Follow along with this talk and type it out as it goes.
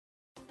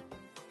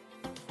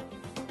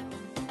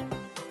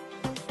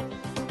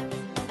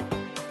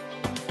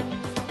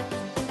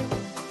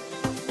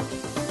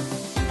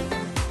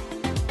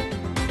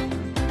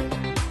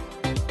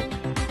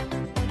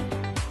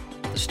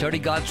study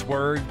God's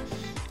Word,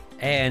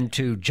 and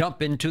to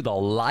jump into the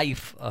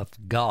life of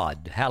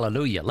God.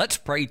 Hallelujah. Let's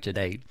pray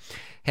today.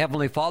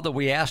 Heavenly Father,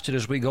 we ask that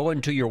as we go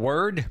into your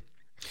Word,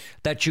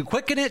 that you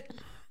quicken it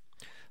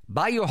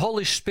by your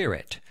Holy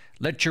Spirit.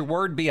 Let your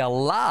Word be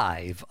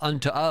alive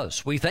unto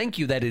us. We thank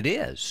you that it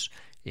is.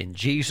 In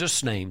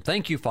Jesus' name,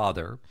 thank you,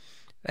 Father.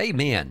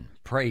 Amen.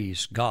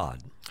 Praise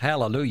God.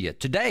 Hallelujah.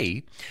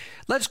 Today,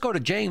 let's go to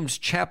James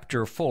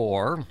chapter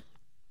 4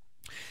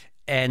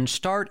 and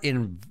start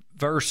in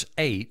verse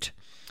 8,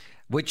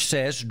 which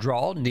says,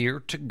 "Draw near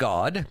to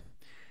God,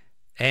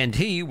 and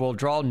he will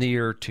draw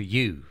near to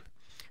you."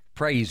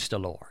 Praise the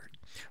Lord.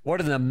 What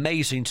an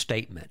amazing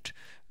statement.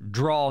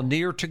 Draw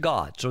near to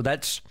God. So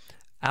that's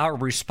our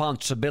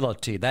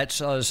responsibility.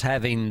 That's us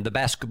having the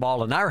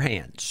basketball in our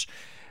hands.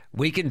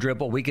 We can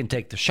dribble, we can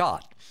take the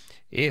shot.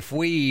 If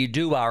we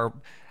do our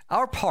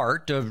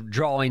part of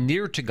drawing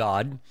near to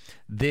God,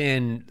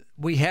 then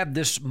we have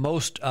this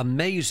most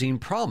amazing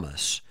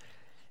promise.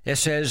 It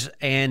says,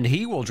 and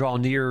he will draw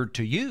near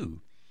to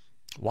you.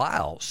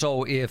 Wow.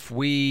 So if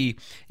we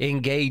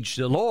engage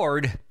the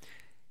Lord,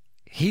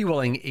 he will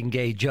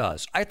engage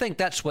us. I think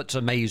that's what's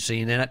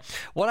amazing. And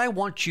what I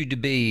want you to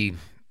be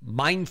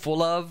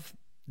mindful of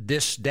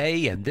this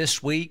day and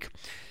this week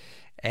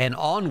and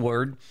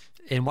onward,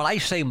 and when I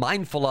say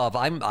mindful of,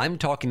 I'm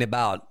talking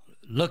about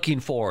looking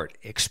for it,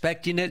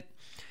 expecting it,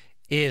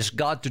 is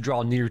God to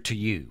draw near to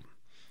you.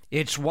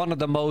 It's one of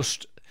the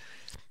most,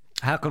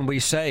 how can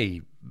we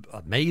say,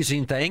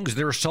 amazing things.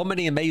 There are so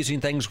many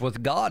amazing things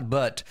with God,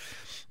 but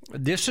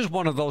this is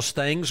one of those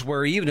things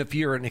where even if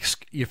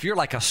you're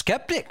like a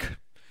skeptic,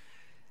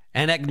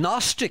 an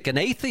agnostic, an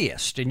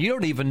atheist, and you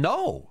don't even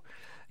know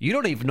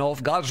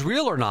if God's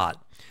real or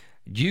not,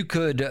 you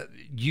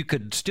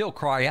could still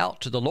cry out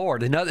to the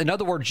Lord. In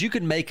other words, you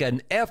can make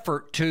an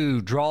effort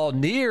to draw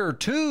near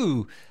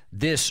to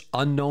this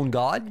unknown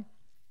God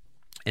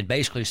and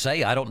basically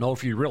say, I don't know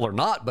if you're real or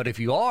not, but if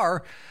you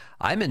are,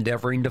 I'm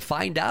endeavoring to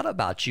find out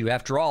about you.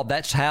 After all,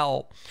 that's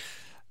how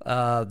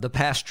the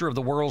pastor of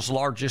the world's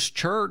largest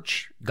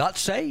church got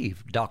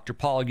saved, Dr.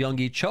 Paul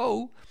Yonggi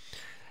Cho.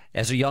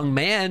 As a young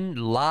man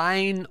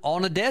lying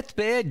on a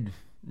deathbed,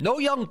 no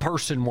young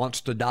person wants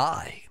to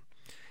die.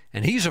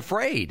 And he's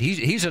afraid.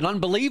 He's an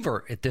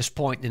unbeliever at this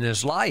point in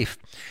his life.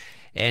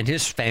 And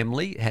his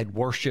family had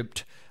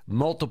worshiped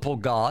multiple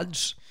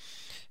gods.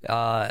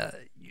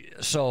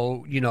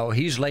 So,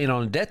 he's laying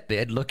on a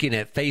deathbed looking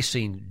at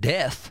facing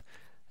death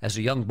as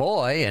a young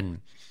boy,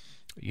 and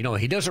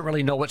he doesn't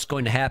really know what's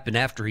going to happen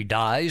after he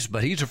dies,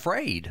 but he's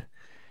afraid.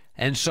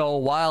 And so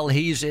while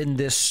he's in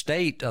this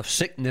state of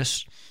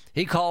sickness,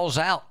 he calls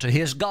out to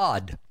his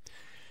God,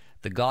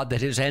 the God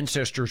that his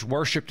ancestors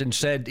worshiped, and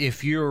said,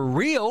 if you're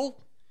real,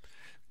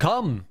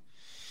 come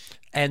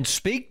and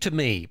speak to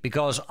me,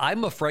 because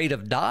I'm afraid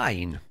of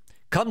dying.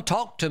 Come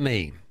talk to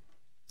me.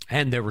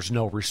 And there was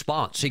no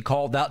response. He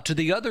called out to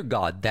the other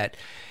God that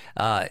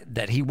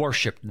he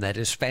worshiped and that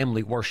his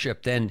family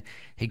worshiped, and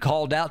he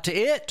called out to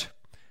it,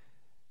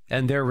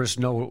 and there was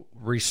no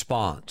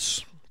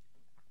response.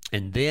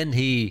 And then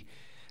he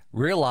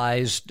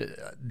realized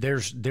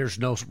there's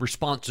no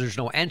response, there's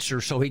no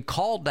answer, so he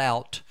called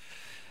out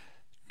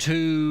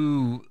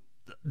to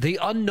the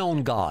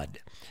unknown God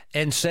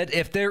and said,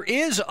 if there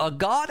is a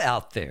God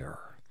out there,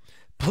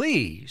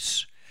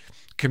 please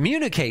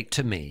communicate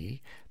to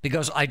me,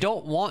 because I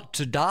don't want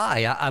to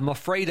die. I'm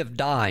afraid of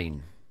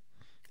dying.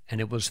 And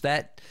it was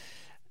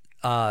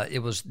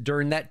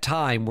during that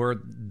time where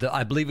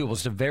I believe it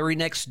was the very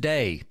next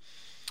day,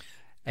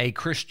 a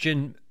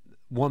Christian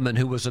woman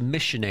who was a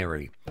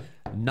missionary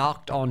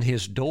knocked on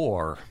his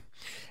door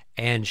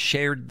and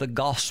shared the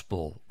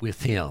gospel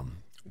with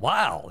him.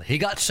 Wow, he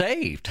got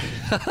saved.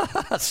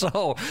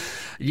 So,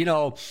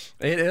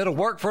 it'll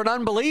work for an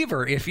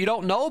unbeliever if you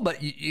don't know, but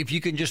if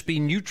you can just be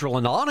neutral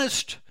and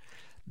honest,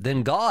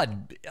 then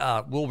God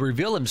will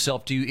reveal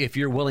himself to you if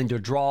you're willing to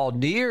draw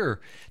near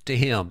to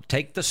him.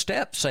 Take the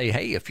step. Say,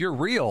 hey, if you're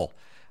real,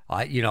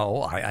 I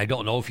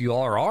don't know if you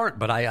are or aren't,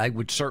 but I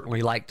would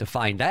certainly like to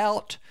find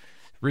out.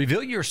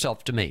 Reveal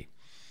yourself to me.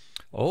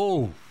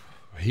 Oh,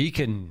 he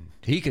can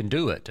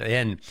do it.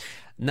 And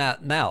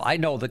now I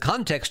know the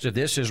context of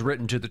this is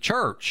written to the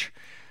church.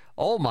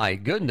 Oh my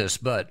goodness,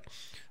 but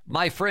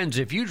my friends,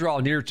 if you draw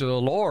near to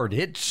the Lord,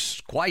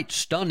 it's quite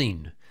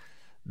stunning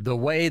the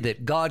way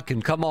that God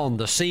can come on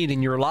the scene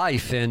in your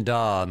life, and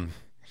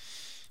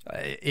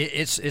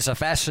it's a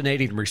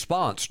fascinating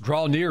response.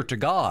 Draw near to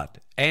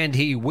God, and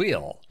he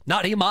will.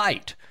 Not he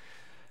might.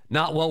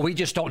 Not, well, we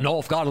just don't know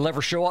if God will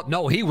ever show up.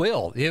 No, he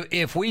will.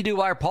 If we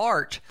do our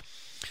part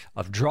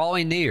of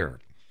drawing near,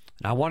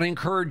 and I want to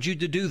encourage you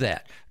to do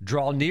that.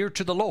 Draw near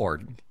to the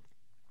Lord,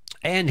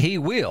 and he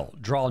will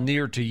draw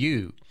near to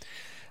you.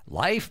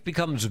 Life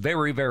becomes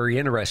very, very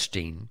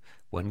interesting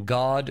when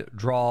God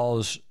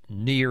draws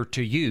near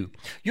to you.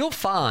 You'll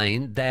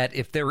find that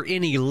if there are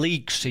any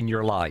leaks in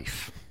your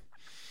life,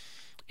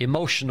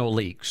 emotional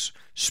leaks,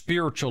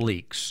 spiritual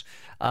leaks,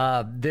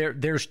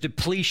 there's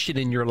depletion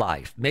in your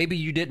life. Maybe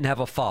you didn't have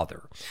a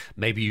father.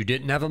 Maybe you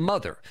didn't have a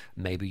mother.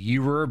 Maybe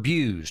you were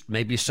abused.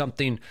 Maybe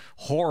something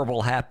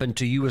horrible happened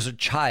to you as a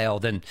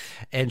child,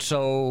 and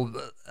so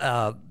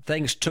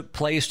things took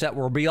place that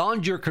were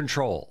beyond your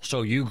control.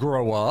 So you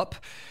grow up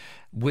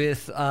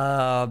with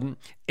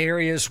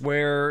areas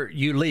where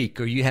you leak,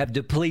 or you have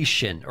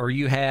depletion, or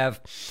you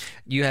have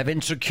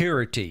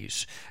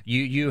insecurities,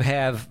 you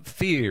have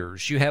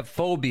fears, you have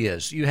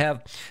phobias, you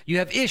have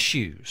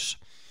issues.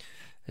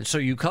 And so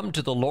you come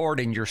to the Lord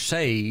and you're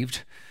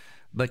saved,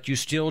 but you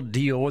still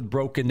deal with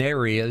broken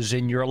areas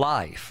in your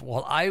life.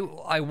 Well,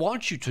 I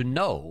want you to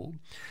know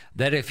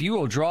that if you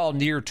will draw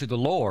near to the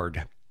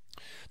Lord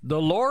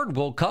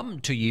will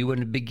come to you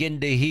and begin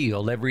to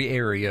heal every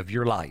area of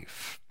your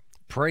life.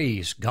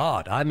 Praise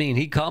God. I mean,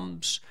 he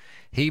comes,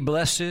 he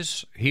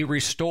blesses, he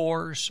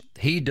restores,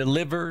 he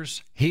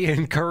delivers, he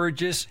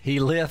encourages, he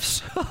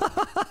lifts.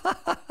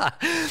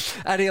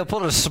 And he'll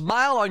put a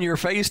smile on your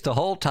face the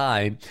whole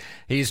time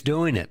he's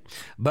doing it.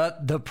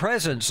 But the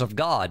presence of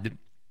God,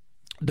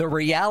 the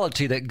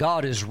reality that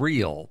God is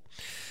real,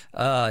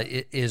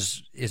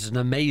 is an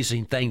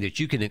amazing thing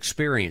that you can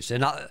experience.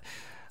 And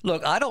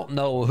look, I don't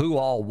know who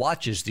all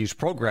watches these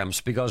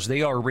programs, because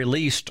they are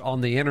released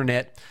on the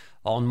internet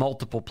on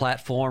multiple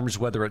platforms,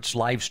 whether it's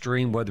live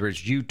stream, whether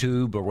it's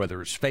YouTube, or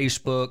whether it's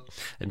Facebook,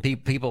 and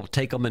people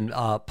take them and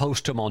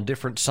post them on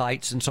different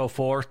sites and so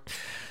forth.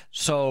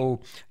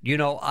 So,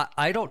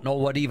 I don't know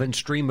what even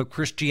stream of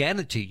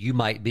Christianity you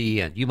might be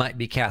in. You might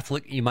be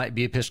Catholic, you might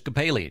be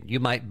Episcopalian, you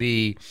might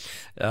be,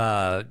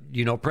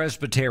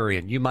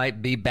 Presbyterian, you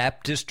might be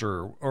Baptist,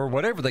 or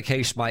whatever the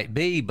case might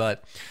be.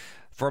 But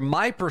from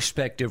my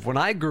perspective, when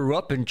I grew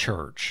up in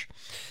church,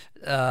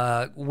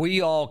 we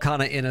all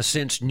kind of, in a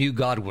sense, knew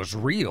God was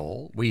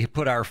real. We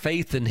put our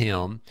faith in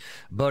him.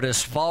 But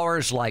as far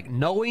as like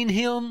knowing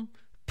him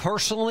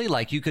personally,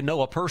 like you can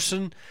know a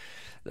person,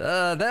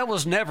 that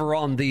was never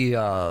on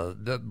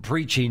the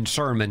preaching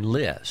sermon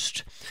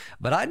list.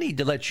 But I need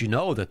to let you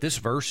know that this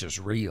verse is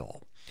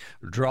real.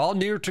 Draw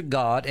near to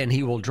God, and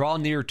he will draw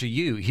near to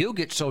you. He'll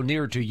get so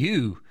near to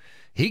you,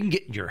 he can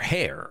get in your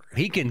hair.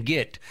 He can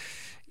get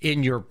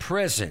in your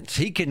presence.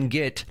 He can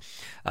get,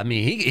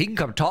 he can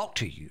come talk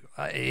to you.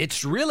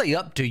 It's really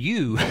up to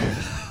you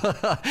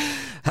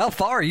how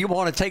far you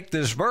want to take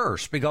this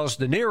verse, because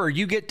the nearer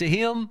you get to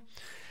him,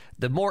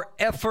 the more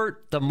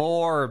effort, the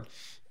more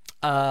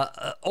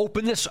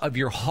openness of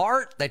your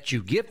heart that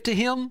you give to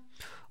him,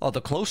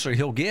 the closer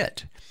he'll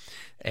get.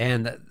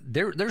 And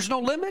there's no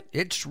limit.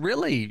 It's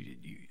really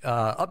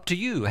up to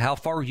you how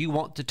far you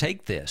want to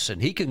take this,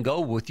 and he can go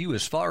with you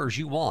as far as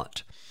you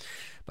want.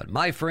 But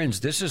my friends,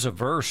 this is a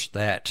verse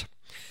that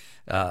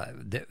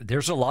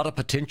there's a lot of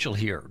potential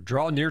here.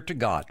 Draw near to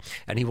God,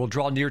 and he will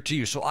draw near to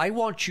you. So I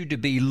want you to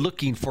be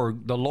looking for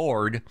the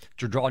Lord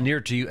to draw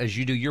near to you as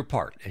you do your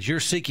part. As you're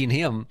seeking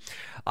him,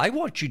 I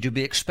want you to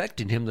be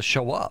expecting him to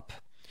show up.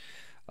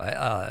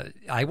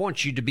 I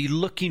want you to be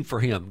looking for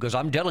him, because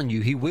I'm telling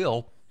you, he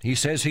will. He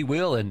says he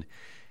will, and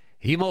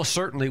he most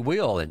certainly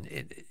will.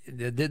 And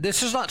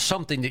this is not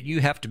something that you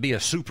have to be a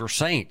super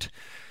saint.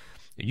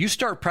 You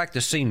start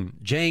practicing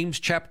James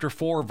chapter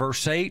 4,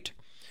 verse 8,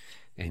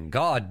 and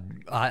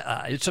God,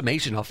 it's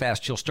amazing how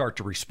fast he'll start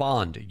to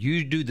respond.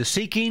 You do the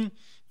seeking,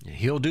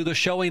 he'll do the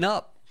showing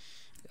up.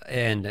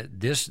 And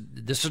this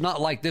is not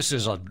like this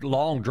is a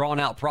long,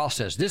 drawn-out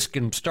process. This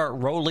can start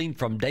rolling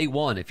from day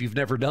one if you've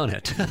never done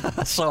it.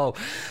 So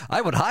I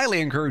would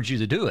highly encourage you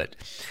to do it.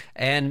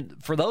 And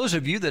for those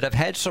of you that have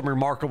had some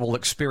remarkable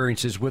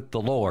experiences with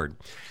the Lord,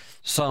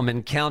 some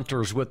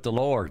encounters with the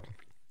Lord,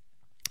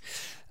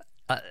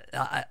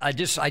 I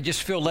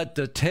just feel led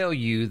to tell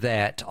you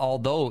that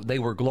although they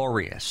were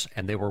glorious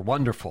and they were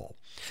wonderful,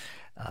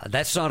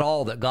 that's not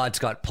all that God's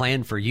got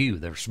planned for you.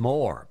 There's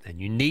more,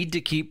 and you need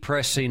to keep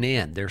pressing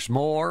in. There's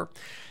more.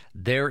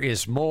 There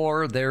is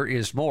more. There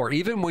is more.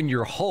 Even when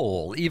you're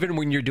whole, even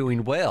when you're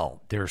doing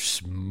well,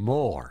 there's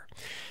more.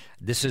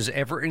 This is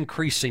ever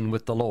increasing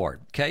with the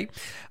Lord. Okay?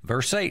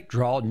 Verse 8,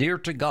 draw near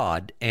to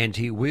God, and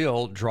he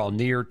will draw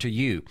near to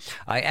you.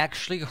 I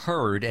actually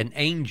heard an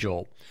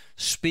angel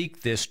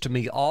speak this to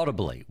me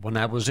audibly when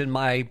I was in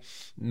my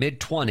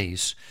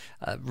mid-20s,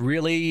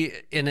 really,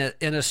 in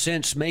a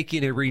sense,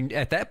 making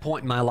at that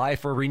point in my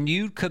life, a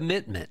renewed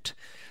commitment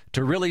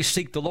to really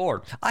seek the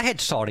Lord. I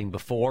had sought him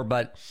before,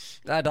 but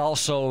I'd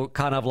also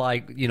kind of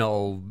like,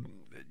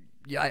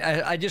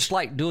 I just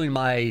like doing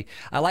I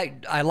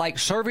like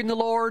serving the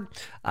Lord.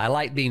 I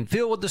like being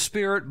filled with the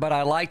Spirit, but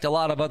I liked a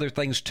lot of other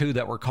things too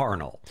that were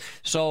carnal.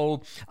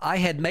 So I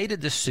had made a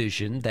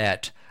decision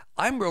that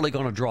I'm really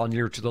going to draw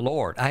near to the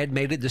Lord. I had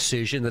made a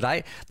decision that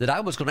I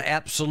was going to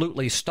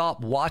absolutely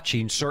stop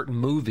watching certain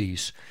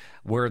movies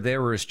where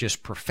there was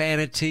just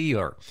profanity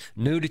or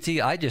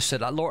nudity. I just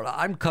said, Lord,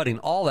 I'm cutting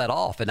all that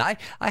off. And I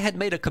had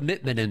made a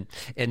commitment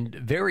in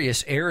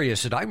various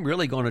areas that I'm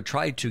really going to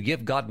try to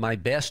give God my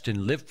best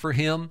and live for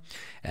him.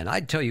 And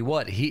I'd tell you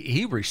what,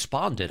 he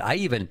responded. I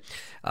even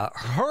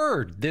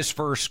heard this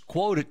verse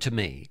quoted to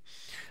me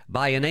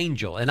by an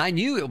angel. And I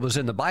knew it was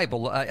in the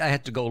Bible. I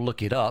had to go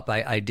look it up.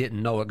 I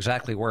didn't know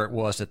exactly where it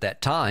was at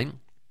that time.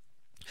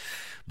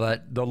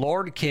 But the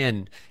Lord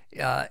can,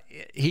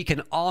 He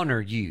can honor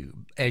you.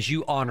 As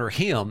you honor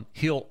Him,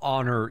 He'll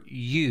honor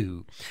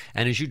you.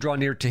 And as you draw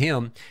near to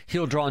Him,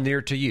 He'll draw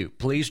near to you.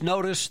 Please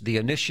notice the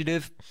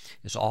initiative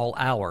is all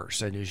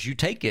ours. And as you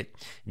take it,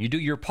 and you do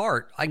your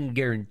part, I can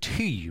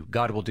guarantee you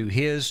God will do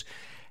His,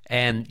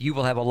 and you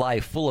will have a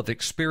life full of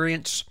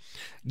experience.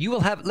 You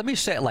will have, let me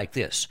say it like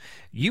this,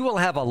 you will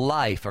have a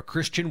life, a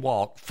Christian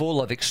walk,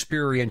 full of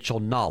experiential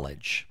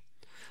knowledge,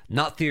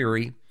 not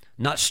theory,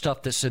 not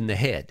stuff that's in the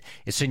head.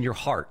 It's in your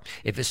heart.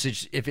 If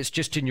it's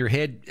just in your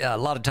head, a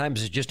lot of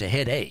times it's just a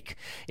headache.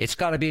 It's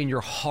got to be in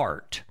your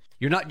heart.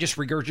 You're not just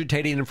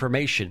regurgitating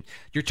information.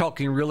 You're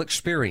talking real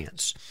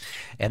experience.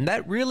 And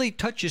that really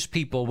touches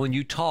people when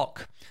you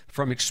talk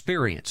from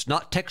experience,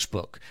 not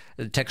textbook.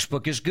 The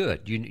textbook is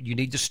good. You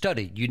need to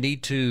study. You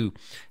need to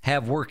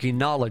have working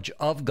knowledge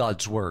of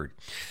God's Word.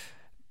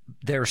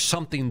 There's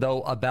something,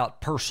 though, about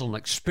personal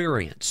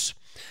experience.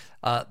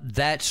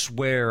 That's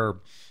where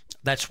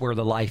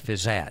the life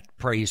is at.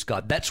 Praise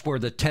God. That's where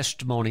the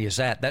testimony is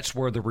at. That's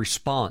where the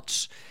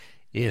response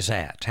is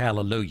at.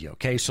 Hallelujah.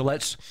 Okay, so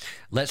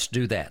let's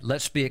do that.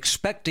 Let's be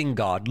expecting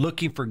God,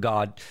 looking for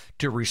God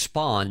to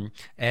respond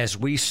as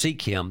we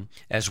seek Him,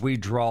 as we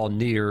draw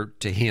near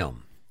to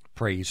Him.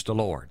 Praise the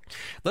Lord.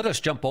 Let us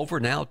jump over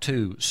now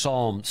to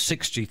Psalm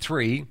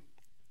 63.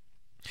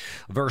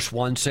 Verse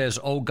 1 says,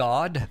 O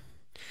God,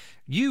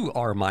 you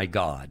are my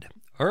God.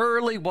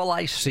 Early will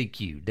I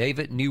seek you.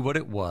 David knew what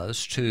it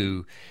was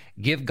to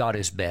give God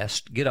his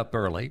best, get up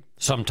early,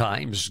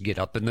 sometimes get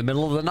up in the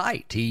middle of the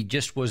night. He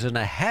just was in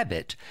a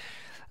habit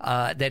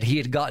that he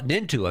had gotten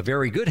into, a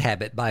very good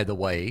habit, by the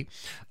way,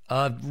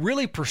 of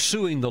really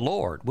pursuing the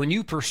Lord. When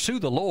you pursue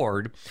the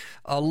Lord,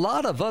 a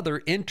lot of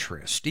other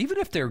interests, even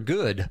if they're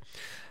good,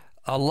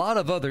 a lot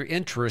of other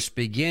interests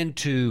begin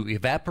to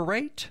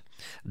evaporate.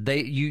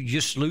 You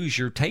just lose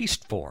your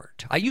taste for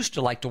it. I used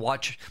to like to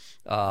watch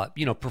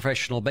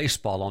professional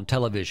baseball on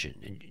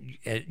television.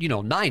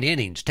 9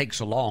 innings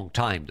takes a long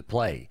time to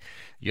play.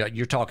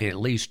 You're talking at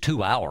least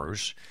 2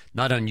 hours.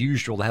 Not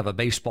unusual to have a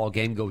baseball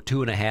game go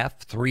 2.5,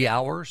 3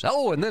 hours.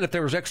 Oh, and then if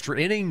there was extra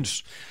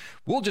innings,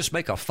 we'll just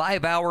make a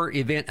 5-hour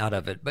event out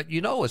of it. But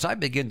as I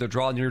begin to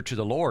draw near to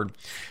the Lord,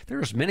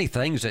 there's many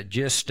things that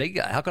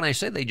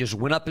they just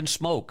went up in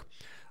smoke.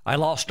 I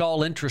lost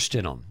all interest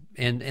in them.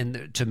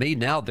 And to me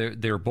now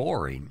they're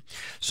boring.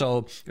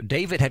 So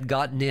David had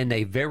gotten in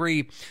a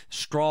very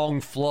strong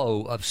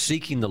flow of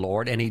seeking the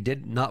Lord, and he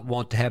did not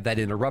want to have that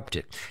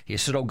interrupted. He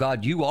said, "Oh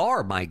God, you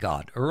are my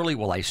God. Early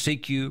will I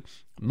seek you.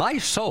 My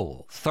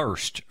soul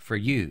thirsts for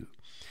you."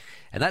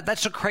 And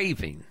that's a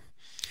craving.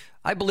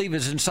 I believe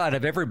is inside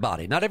of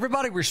everybody. Not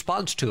everybody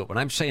responds to it. When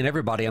I'm saying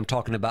everybody, I'm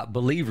talking about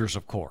believers,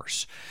 of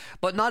course.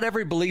 But not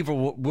every believer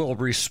will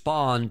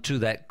respond to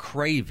that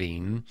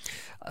craving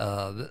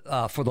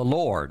for the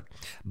Lord.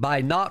 By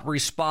not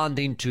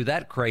responding to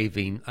that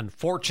craving,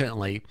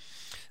 unfortunately,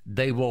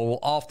 they will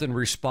often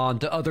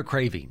respond to other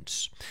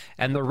cravings.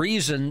 And the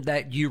reason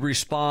that you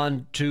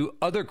respond to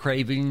other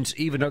cravings,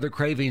 even other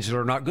cravings that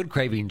are not good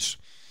cravings,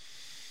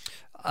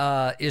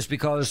 is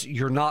because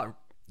you're not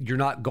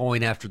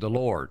going after the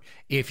Lord.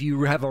 If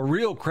you have a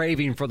real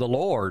craving for the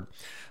Lord,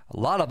 a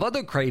lot of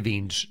other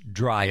cravings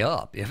dry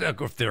up.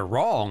 If they're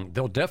wrong,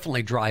 they'll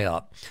definitely dry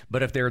up.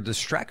 But if they're a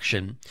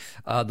distraction,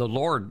 the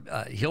Lord,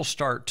 He'll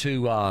start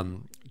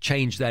to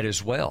change that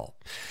as well.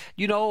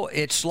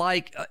 It's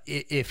like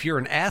if you're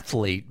an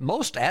athlete,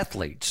 most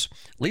athletes,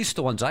 at least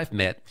the ones I've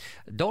met,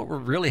 don't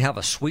really have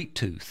a sweet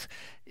tooth.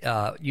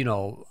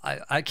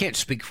 I can't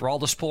speak for all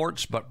the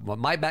sports, but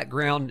my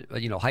background,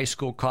 high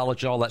school,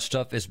 college, all that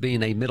stuff, is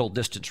being a middle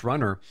distance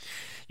runner.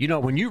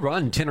 When you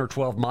run 10 or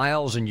 12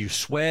 miles and you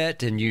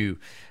sweat and you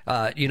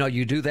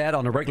do that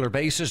on a regular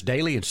basis,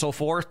 daily and so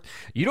forth,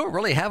 you don't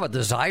really have a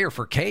desire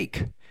for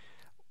cake.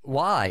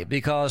 Why?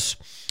 Because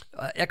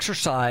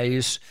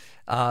exercise,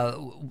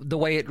 the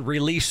way it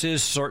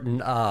releases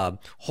certain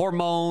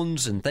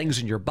hormones and things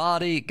in your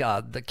body,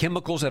 the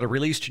chemicals that are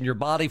released in your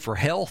body for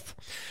health,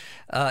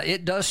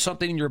 it does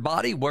something in your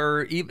body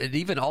where it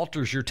even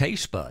alters your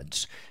taste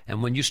buds.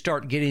 And when you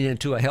start getting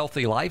into a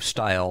healthy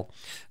lifestyle,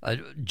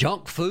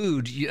 junk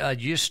food, you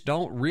just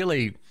don't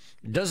really,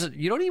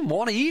 you don't even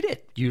want to eat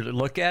it. You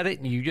look at it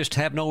and you just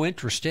have no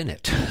interest in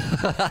it.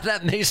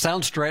 That may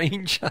sound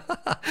strange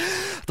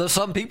to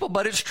some people,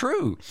 but it's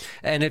true.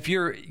 And if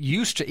you're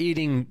used to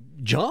eating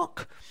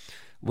junk,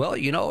 well,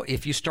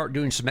 if you start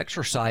doing some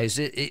exercise,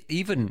 it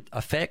even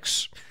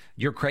affects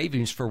your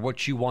cravings for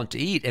what you want to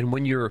eat. And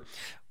when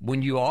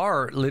you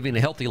are living a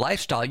healthy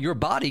lifestyle, your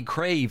body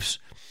craves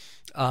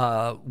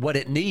what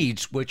it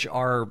needs, which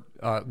are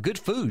good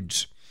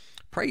foods.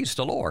 Praise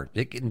the Lord.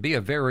 It can be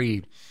a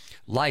very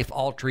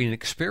life-altering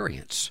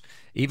experience,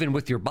 even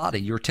with your body,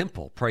 your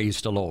temple.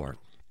 Praise the Lord.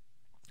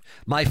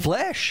 My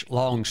flesh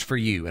longs for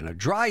you in a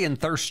dry and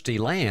thirsty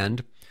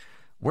land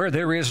where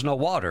there is no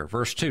water.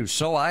 Verse 2,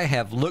 so I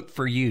have looked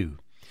for you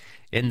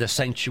in the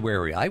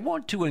sanctuary. I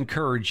want to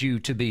encourage you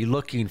to be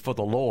looking for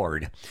the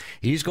Lord.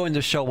 He's going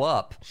to show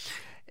up.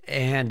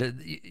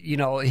 And, you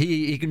know,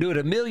 he can do it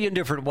a million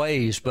different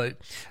ways, but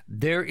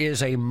there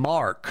is a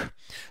mark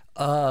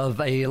of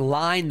a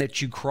line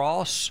that you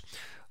cross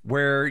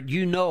where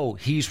you know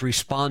he's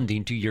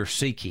responding to your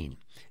seeking.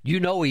 You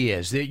know he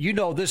is. You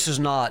know this is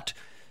not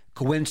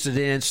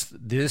coincidence.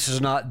 This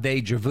is not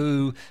deja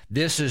vu.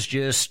 This is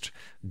just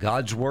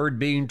God's word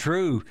being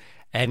true.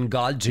 And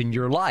God's in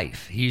your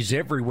life. He's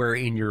everywhere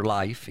in your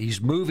life. He's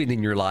moving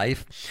in your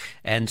life.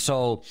 And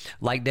so,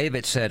 like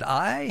David said,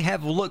 I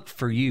have looked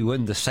for you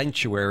in the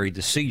sanctuary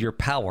to see your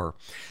power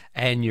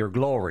and your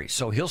glory.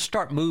 So he'll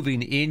start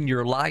moving in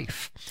your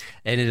life.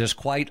 And it is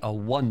quite a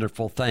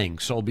wonderful thing.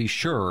 So be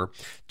sure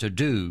to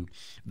do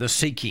the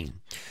seeking.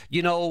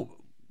 You know,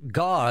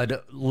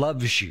 God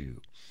loves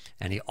you.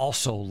 And he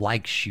also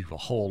likes you a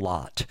whole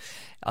lot.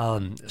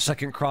 2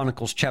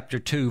 Chronicles chapter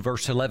 2,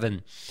 verse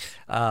 11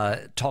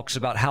 talks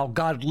about how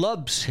God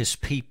loves his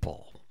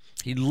people.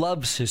 He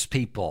loves his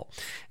people.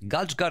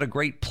 God's got a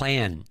great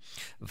plan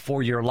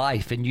for your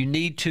life, and you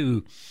need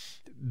to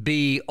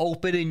be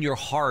open in your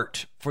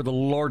heart for the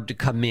Lord to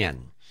come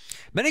in.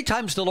 Many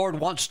times the Lord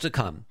wants to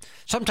come.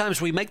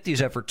 Sometimes we make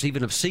these efforts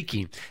even of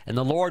seeking, and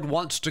the Lord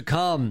wants to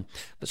come.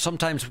 But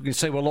sometimes we can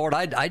say, well, Lord,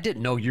 I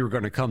didn't know you were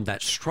going to come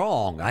that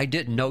strong. I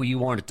didn't know you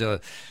wanted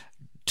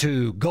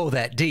to go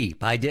that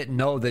deep. I didn't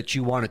know that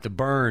you wanted to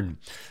burn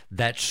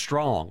that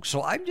strong.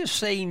 So I'm just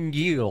saying,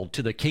 yield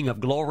to the King of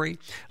Glory.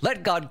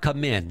 Let God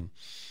come in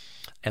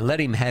and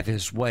let him have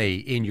his way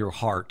in your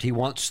heart. He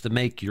wants to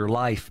make your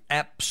life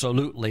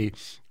absolutely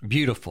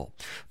beautiful.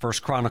 1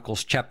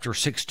 Chronicles chapter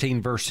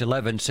 16, verse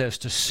 11 says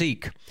to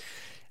seek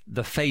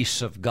the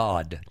face of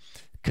God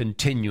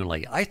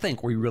continually. I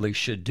think we really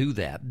should do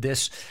that.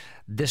 This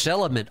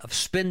element of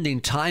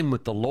spending time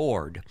with the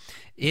Lord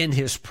in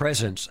his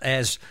presence,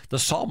 as the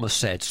psalmist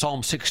said,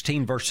 Psalm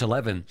 16, verse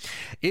 11,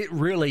 it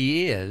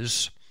really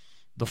is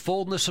the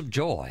fullness of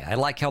joy. I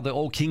like how the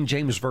old King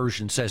James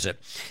Version says it.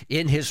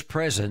 In his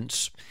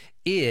presence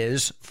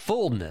is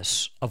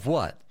fullness of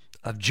what?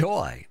 Of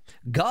joy.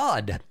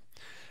 God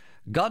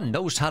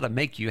knows how to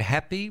make you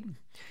happy.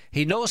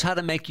 He knows how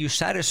to make you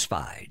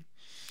satisfied.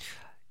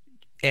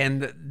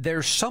 And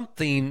there's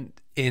something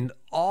in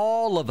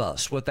all of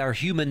us with our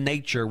human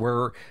nature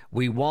where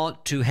we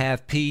want to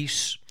have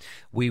peace.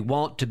 We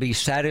want to be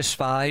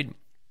satisfied.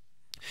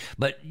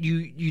 But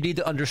you need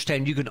to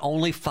understand you can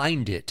only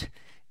find it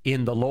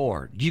in the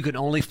Lord. You can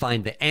only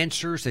find the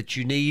answers that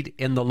you need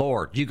in the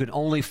Lord. You can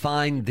only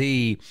find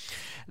the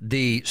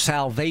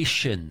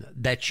salvation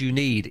that you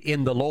need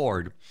in the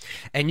Lord.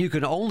 And you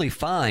can only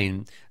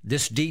find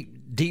this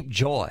deep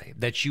joy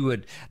that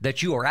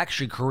you are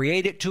actually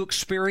created to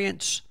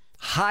experience,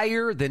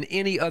 higher than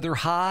any other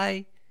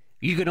high.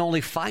 You can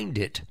only find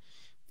it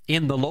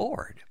in the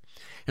Lord.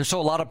 And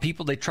so a lot of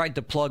people, they tried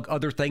to plug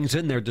other things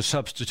in there to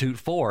substitute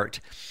for it.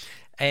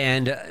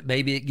 And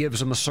maybe it gives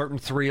them a certain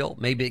thrill.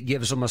 Maybe it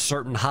gives them a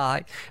certain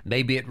high.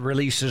 Maybe it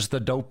releases the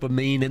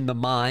dopamine in the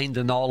mind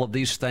and all of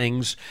these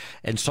things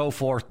and so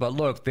forth. But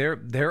look,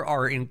 there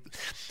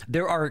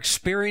are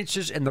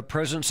experiences in the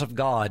presence of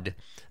God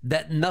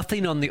that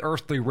nothing on the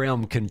earthly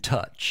realm can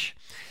touch.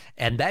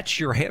 And that's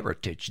your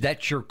heritage.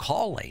 That's your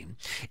calling,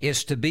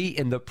 is to be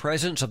in the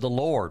presence of the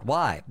Lord.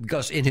 Why?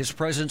 Because in his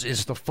presence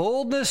is the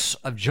fullness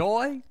of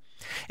joy.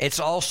 It's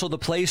also the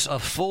place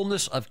of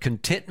fullness of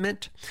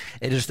contentment.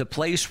 It is the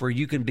place where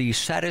you can be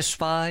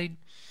satisfied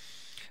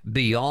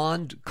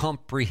beyond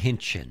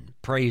comprehension.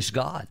 Praise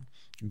God.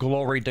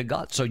 Glory to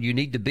God. So you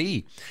need to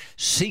be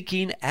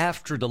seeking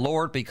after the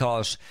Lord,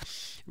 because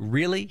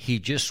really, he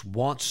just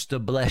wants to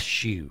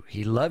bless you.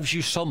 He loves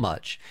you so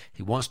much.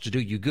 He wants to do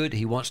you good.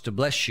 He wants to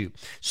bless you.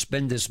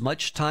 Spend as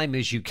much time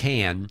as you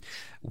can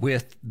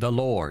with the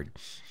Lord.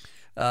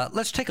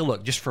 Let's take a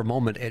look just for a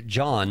moment at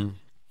John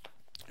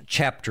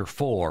chapter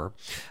 4.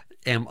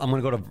 And I'm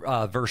going to go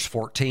to verse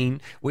 14.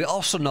 We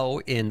also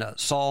know in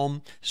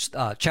Psalm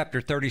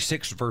chapter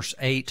 36, verse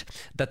 8,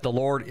 that the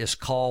Lord is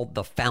called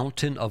the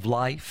fountain of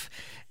life.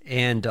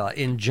 And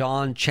in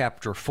John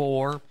chapter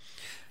 4,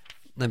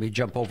 let me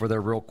jump over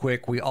there real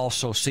quick. We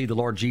also see the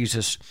Lord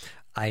Jesus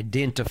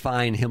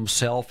identifying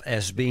himself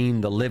as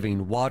being the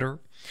living water.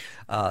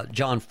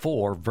 John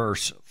 4,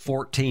 verse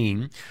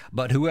 14,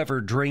 but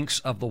whoever drinks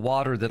of the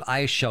water that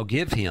I shall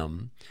give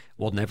him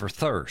will never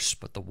thirst,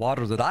 but the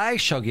water that I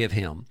shall give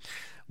him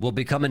will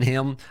become in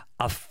him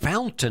a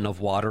fountain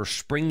of water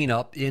springing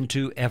up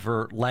into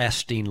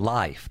everlasting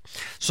life.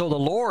 So the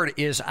Lord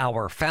is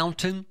our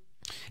fountain.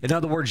 In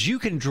other words, you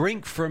can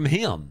drink from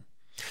him.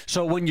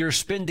 So when you're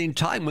spending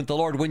time with the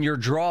Lord, when you're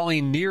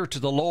drawing near to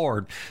the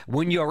Lord,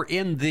 when you're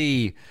in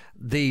the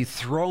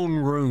throne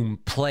room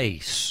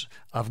place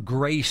of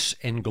grace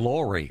and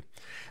glory,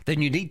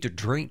 then you need to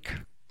drink.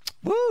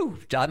 Woo!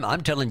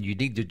 I'm telling you, you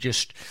need to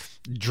just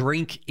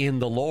drink in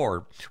the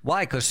Lord.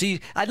 Why? Because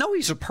I know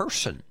he's a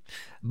person,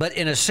 but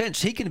in a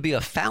sense, he can be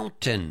a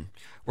fountain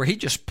where he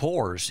just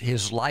pours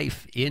his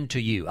life into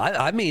you.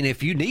 I mean,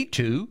 if you need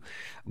to,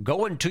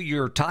 go into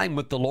your time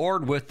with the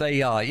Lord with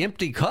a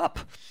empty cup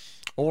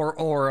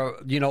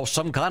or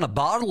some kind of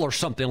bottle or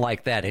something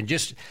like that, and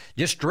just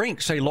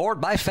drink. Say,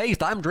 Lord, by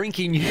faith, I'm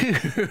drinking you.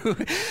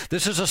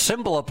 This is a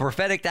symbol, a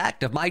prophetic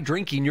act of my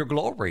drinking your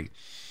glory,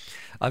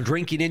 of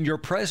drinking in your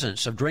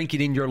presence, of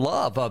drinking in your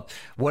love, of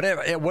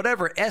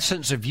whatever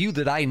essence of you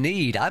that I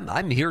need.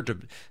 I'm here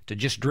to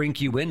just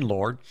drink you in,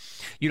 Lord.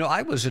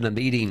 I was in a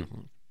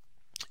meeting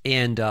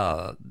in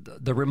the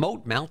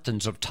remote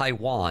mountains of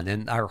Taiwan,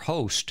 and our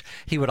host,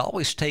 he would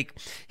always take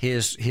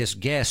his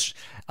guests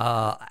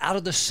out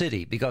of the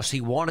city because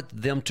he wanted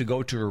them to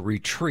go to a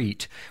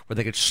retreat where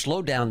they could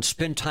slow down,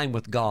 spend time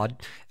with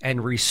God,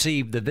 and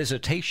receive the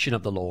visitation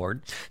of the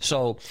Lord.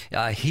 So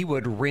he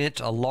would rent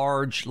a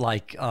large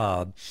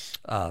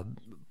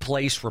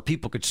place where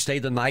people could stay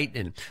the night,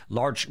 in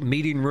large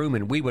meeting room,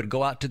 and we would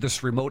go out to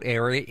this remote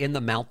area in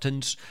the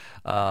mountains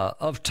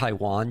of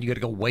Taiwan. You got to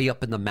go way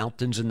up in the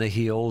mountains and the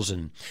hills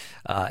and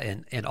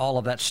all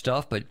of that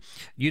stuff. But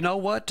you know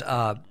what?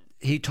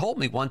 He told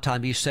me one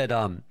time, he said,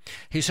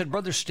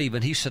 Brother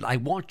Stephen, he said, I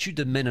want you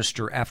to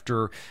minister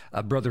after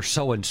Brother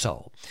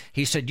so-and-so.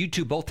 He said, you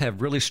two both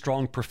have really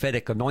strong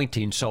prophetic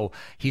anointing. So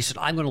he said,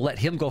 I'm going to let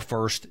him go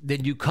first.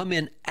 Then you come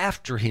in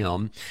after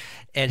him.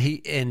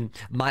 And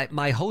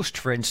my host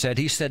friend said,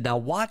 he said, now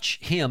watch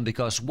him,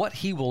 because what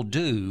he will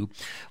do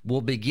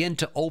will begin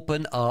to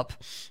open up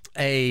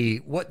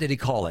what did he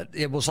call it?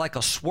 It was like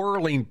a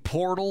swirling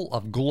portal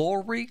of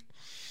glory.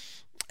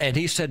 And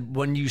he said,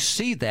 when you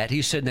see that,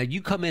 he said, now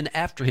you come in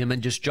after him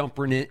and just jump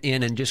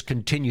in and just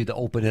continue to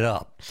open it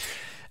up.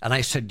 And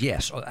I said,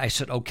 yes. I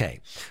said, okay.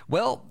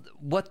 Well,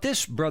 what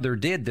this brother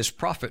did, this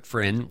prophet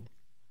friend,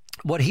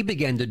 what he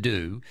began to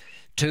do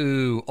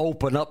to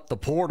open up the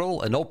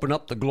portal and open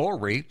up the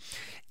glory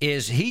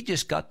is he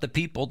just got the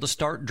people to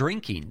start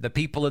drinking. The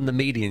people in the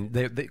meeting,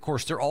 of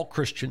course, they're all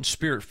Christian,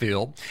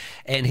 spirit-filled.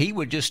 And he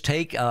would just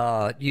take,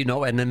 an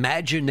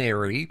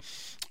imaginary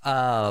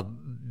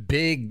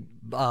big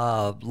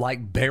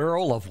like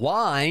barrel of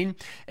wine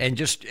and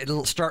just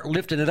start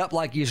lifting it up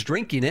like he's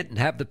drinking it and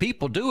have the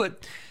people do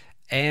it.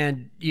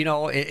 And,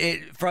 now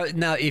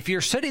if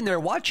you're sitting there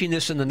watching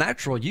this in the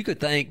natural, you could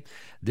think,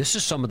 this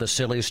is some of the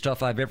silliest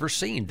stuff I've ever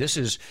seen. This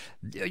is,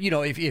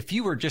 if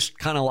you were just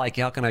kind of like,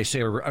 how can I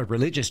say, a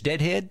religious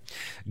deadhead,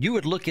 you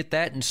would look at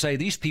that and say,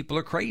 these people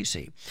are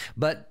crazy.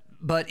 But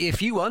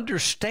if you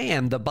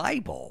understand the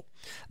Bible,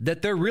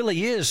 that there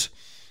really is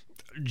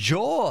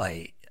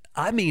joy,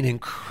 I mean,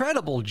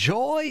 incredible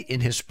joy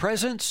in his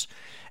presence,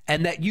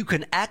 and that you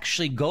can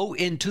actually go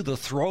into the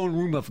throne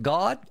room of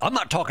God. I'm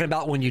not talking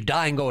about when you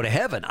die and go to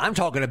heaven. I'm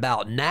talking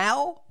about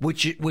now,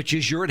 which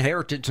is your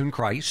inheritance in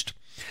Christ.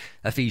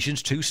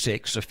 Ephesians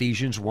 2:6,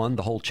 Ephesians 1,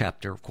 the whole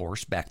chapter, of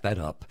course, back that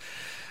up.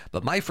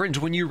 But my friends,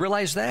 when you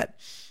realize that,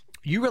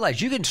 you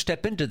realize you can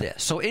step into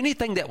this. So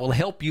anything that will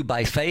help you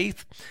by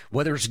faith,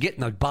 whether it's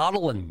getting a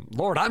bottle and,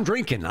 Lord, I'm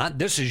drinking.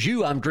 This is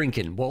you, I'm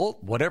drinking. Well,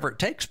 whatever it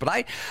takes.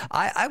 But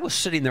I was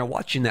sitting there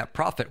watching that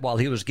prophet while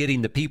he was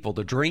getting the people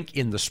to drink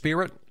in the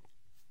Spirit.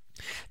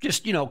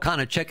 Just,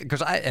 kind of check it.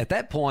 Because at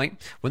that point,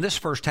 when this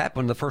first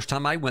happened, the first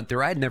time I went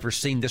there, I had never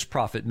seen this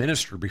prophet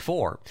minister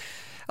before.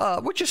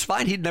 Which is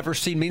fine. He'd never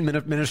seen me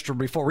minister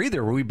before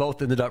either. We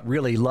both ended up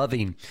really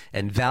loving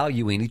and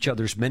valuing each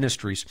other's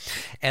ministries.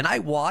 And I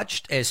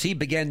watched as he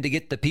began to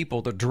get the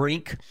people to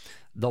drink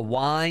the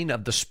wine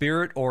of the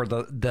Spirit, or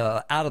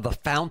the out of the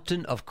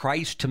fountain of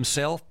Christ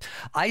himself.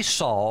 I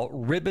saw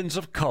ribbons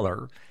of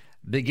color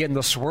begin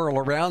to swirl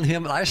around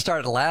him, and I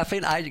started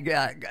laughing.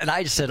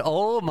 I said,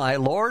 oh, my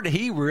Lord,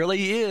 he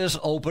really is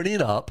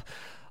opening up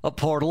a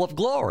portal of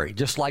glory,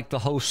 just like the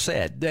host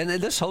said. And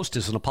this host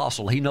is an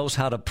apostle. He knows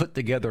how to put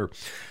together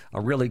a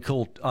really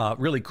cool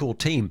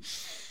team.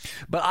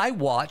 But I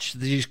watched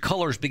these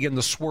colors begin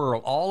to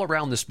swirl all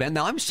around this man.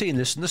 Now I'm seeing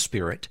this in the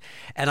Spirit,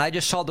 and I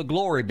just saw the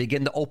glory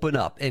begin to open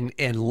up,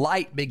 and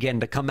light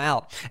begin to come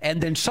out. And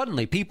then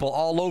suddenly people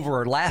all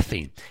over are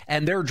laughing,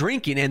 and they're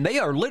drinking, and they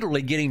are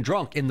literally getting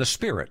drunk in the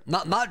Spirit.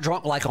 Not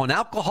drunk like on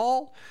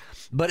alcohol,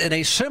 but in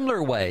a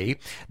similar way,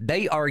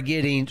 they are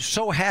getting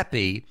so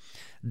happy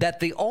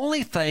that the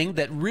only thing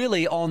that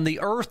really on the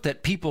earth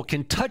that people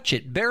can touch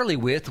it barely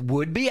with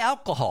would be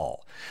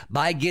alcohol.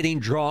 By getting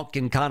drunk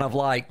and kind of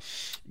like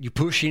you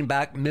pushing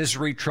back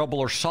misery,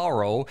 trouble, or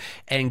sorrow,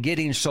 and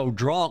getting so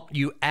drunk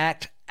you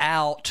act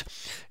out,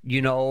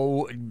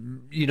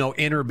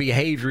 inner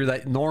behavior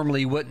that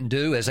normally wouldn't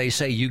do. As they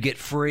say, you get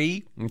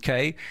free.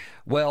 Okay.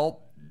 Well,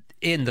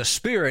 in the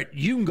Spirit,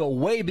 you can go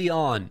way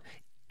beyond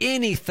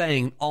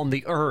anything on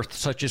the earth,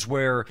 such as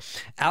where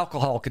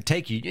alcohol could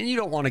take you. And you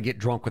don't want to get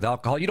drunk with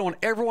alcohol. You don't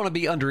ever want to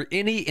be under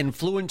any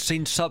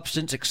influencing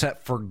substance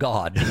except for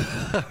God,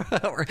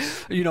 or,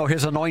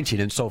 his anointing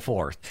and so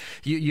forth.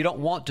 You don't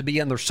want to be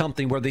under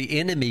something where the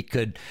enemy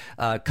could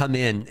come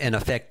in and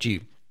affect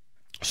you.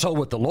 So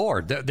with the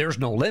Lord, there's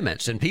no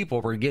limits, and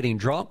people were getting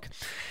drunk.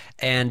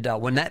 And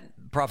when that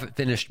prophet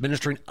finished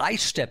ministering, I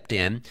stepped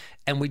in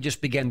and we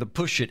just began to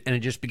push it, and it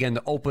just began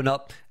to open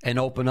up and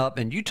open up.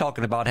 And you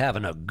talking about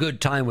having a good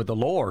time with the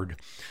Lord.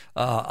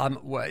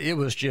 It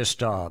was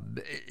just,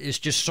 it's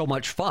just so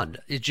much fun.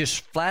 It's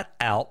just flat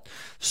out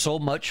so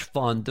much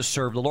fun to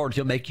serve the Lord.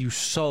 He'll make you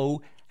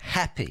so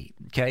happy.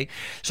 Okay.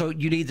 So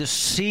you need to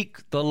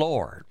seek the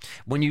Lord.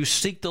 When you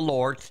seek the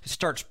Lord, it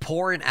starts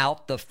pouring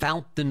out the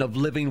fountain of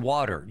living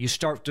water. You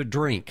start to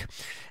drink,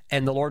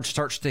 and the Lord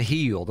starts to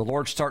heal. The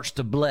Lord starts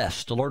to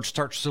bless. The Lord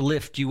starts to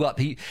lift you up.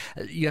 You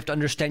have to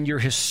understand you're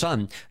his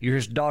son. You're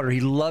his daughter.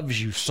 He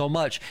loves you so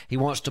much. He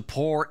wants to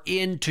pour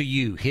into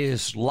you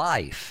his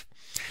life.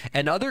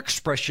 And other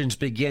expressions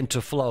begin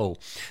to flow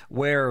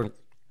where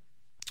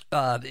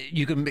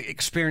you can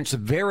experience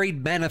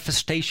varied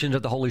manifestations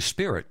of the Holy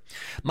Spirit.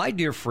 My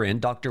dear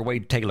friend, Dr.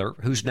 Wade Taylor,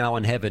 who's now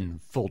in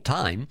heaven full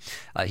time,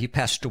 he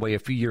passed away a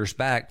few years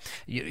back.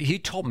 He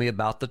told me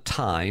about the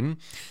time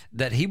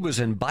that he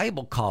was in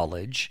Bible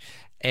college,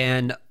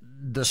 and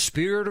the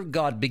Spirit of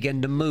God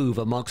began to move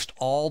amongst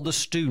all the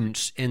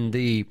students in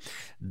the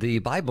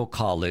Bible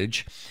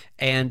college,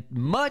 and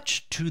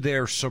much to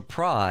their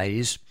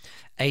surprise,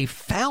 a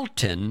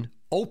fountain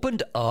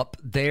opened up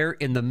there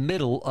in the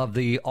middle of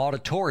the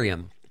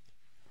auditorium.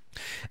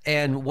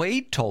 And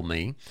Wade told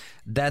me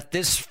that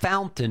this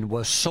fountain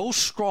was so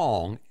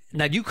strong.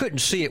 Now, you couldn't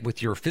see it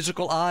with your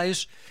physical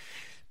eyes,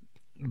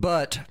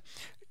 but,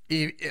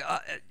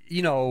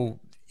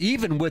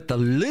 even with a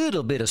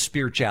little bit of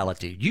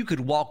spirituality, you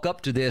could walk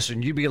up to this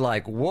and you'd be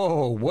like,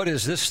 whoa, what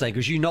is this thing?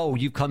 Because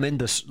you come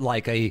into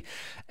like a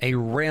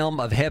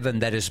realm of heaven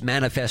that is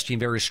manifesting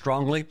very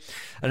strongly.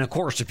 And of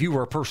course, if you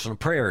were a person of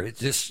prayer,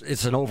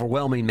 it's an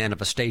overwhelming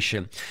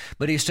manifestation.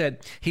 But he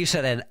said,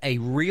 and a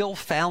real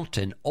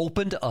fountain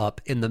opened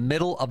up in the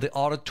middle of the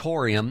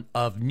auditorium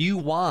of new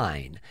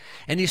wine.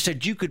 And he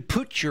said, you could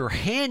put your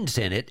hands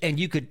in it and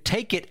you could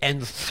take it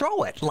and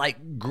throw it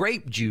like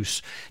grape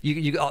juice.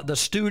 The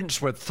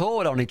students would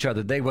throw it on each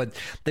other. They would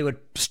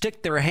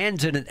stick their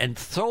hands in it and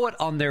throw it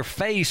on their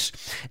face,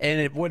 and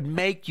it would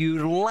make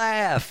you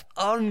laugh,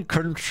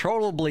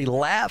 uncontrollably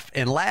laugh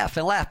and laugh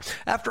and laugh.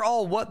 After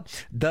all,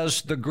 what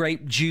does the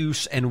grape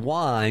juice and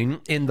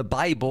wine in the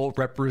Bible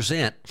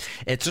represent?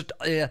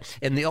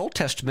 In the Old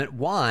Testament,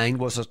 wine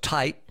was a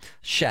type,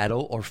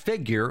 shadow, or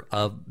figure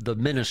of the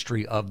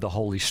ministry of the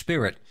Holy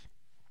Spirit.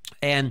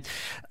 And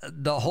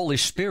the Holy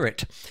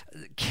Spirit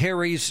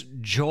carries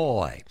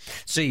joy.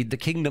 See, the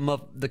kingdom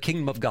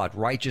of God,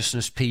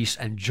 righteousness, peace,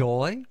 and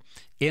joy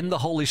in the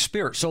Holy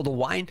Spirit. So the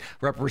wine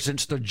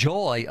represents the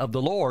joy of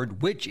the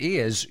Lord, which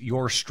is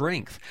your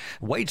strength.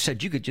 Wade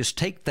said you could just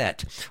take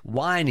that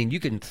wine and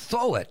you can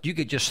throw it. You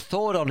could just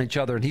throw it on each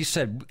other. And he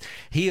said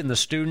he and the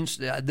students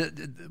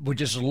would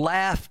just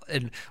laugh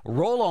and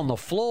roll on the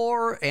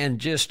floor, and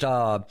just,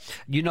 the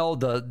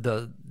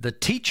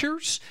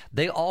teachers,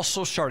 they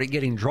also started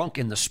getting drunk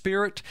in the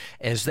Spirit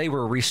as they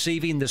were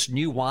receiving this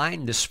new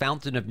wine, this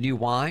fountain of new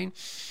wine.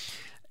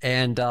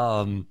 And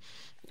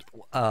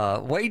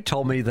Wade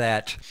told me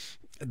that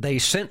they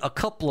sent a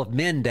couple of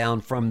men down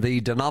from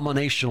the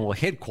denominational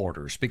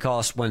headquarters,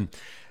 because when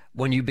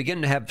you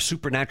begin to have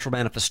supernatural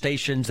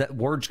manifestations, that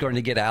word's going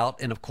to get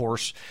out. And of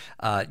course,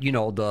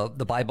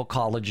 the Bible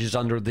college is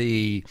under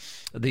the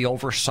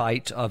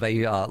oversight of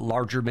a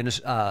larger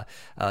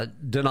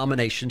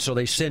denomination. So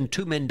they send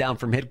two men down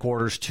from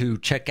headquarters to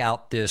check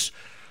out this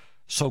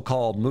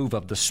so-called move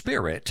of the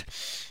Spirit.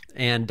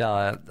 And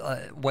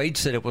Wade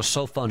said it was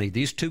so funny.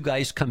 These two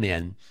guys come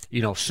in,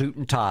 suit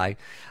and tie,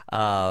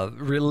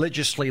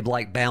 religiously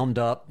like bound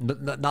up.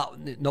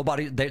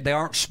 Nobody. They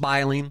aren't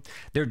smiling.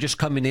 They're just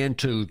coming in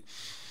to,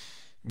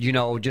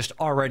 just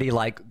already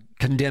like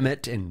condemn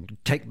it and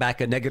take back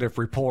a negative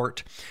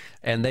report.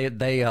 And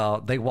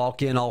they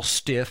walk in all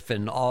stiff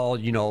and all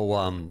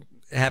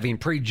having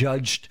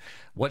prejudged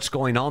what's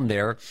going on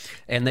there.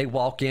 And they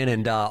walk in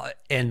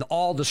and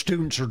all the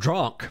students are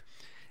drunk.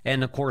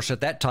 And of course,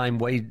 at that time,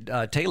 Wade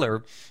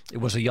Taylor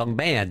was a young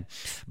man.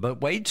 But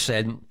Wade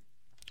said,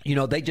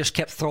 they just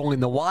kept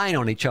throwing the wine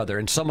on each other,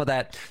 and some of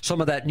that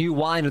new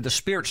wine of the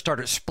Spirit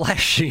started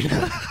splashing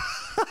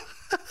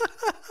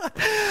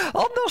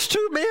on those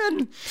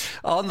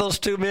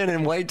two men.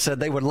 And Wade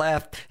said they would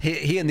laugh.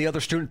 He and the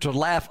other students would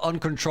laugh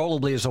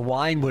uncontrollably as the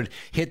wine would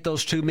hit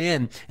those two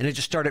men, and it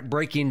just started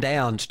breaking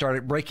down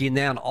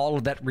all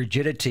of that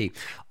rigidity,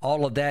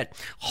 all of that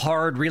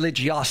hard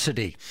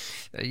religiosity,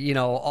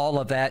 all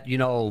of that,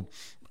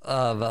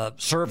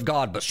 serve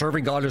God, but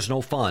serving God is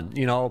no fun,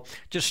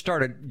 just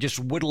started just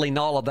whittling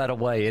all of that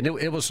away. And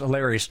it was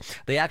hilarious.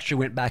 They actually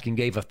went back and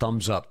gave a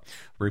thumbs up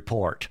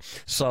report.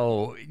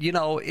 So,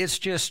 it's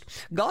just,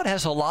 God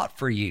has a lot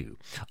for you.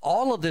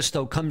 All of this,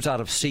 though, comes out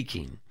of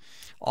seeking.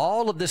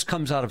 All of this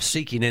comes out of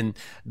seeking, and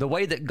the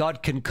way that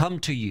God can come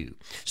to you.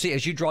 See,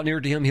 as you draw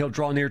near to him, he'll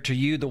draw near to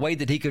you. The way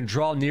that he can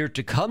draw near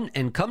to come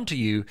to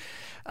you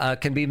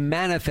can be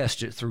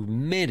manifested through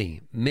many,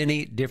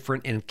 many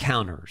different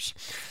encounters.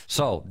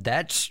 So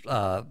that's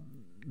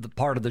the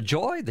part of the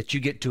joy that you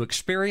get to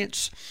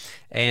experience.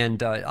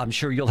 And I'm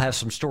sure you'll have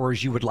some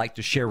stories you would like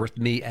to share with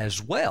me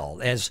as well,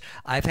 as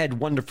I've had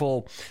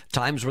wonderful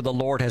times where the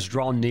Lord has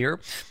drawn near.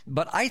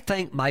 But I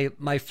think,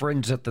 my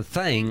friends, at the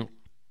thing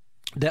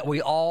that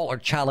we all are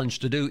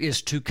challenged to do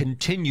is to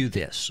continue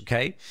this,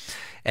 okay?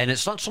 And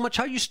it's not so much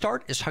how you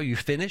start, it's how you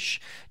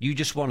finish. You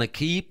just want to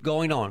keep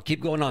going on,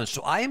 keep going on.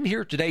 So I am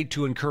here today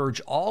to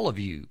encourage all of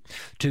you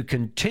to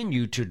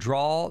continue to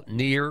draw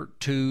near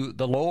to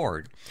the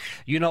Lord.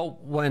 You know,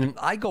 when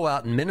I go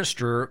out and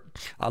minister,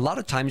 a lot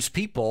of times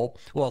people,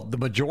 well, the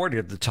majority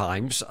of the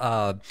times,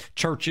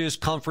 churches,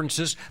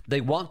 conferences, they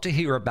want to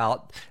hear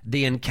about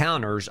the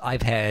encounters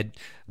I've had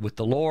with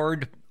the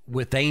Lord,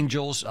 with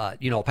angels.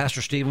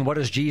 Pastor Stephen, what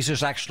does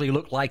Jesus actually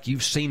look like?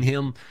 You've seen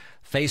him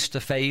face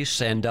to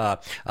face, and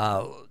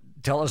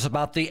tell us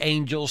about the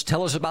angels.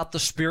 Tell us about the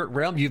spirit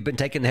realm. You've been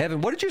taken to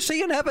heaven. What did you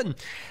see in heaven?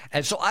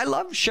 And so I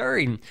love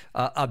sharing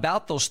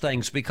about those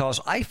things,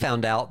 because I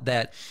found out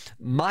that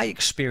my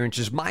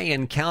experiences, my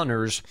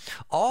encounters,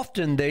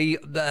 often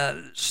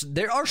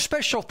there are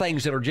special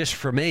things that are just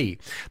for me,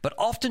 but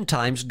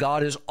oftentimes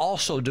God is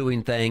also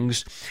doing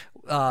things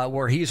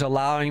where he's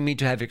allowing me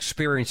to have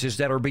experiences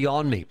that are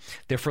beyond me.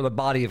 They're for the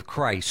body of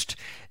Christ.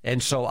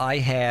 And so I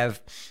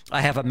have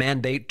a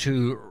mandate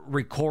to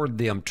record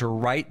them, to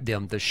write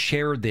them, to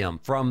share them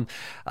from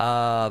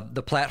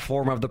the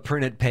platform of the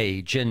printed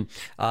page and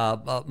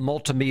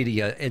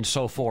multimedia and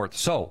so forth.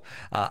 So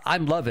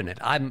I'm loving it.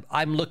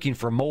 I'm looking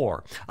for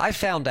more. I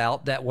found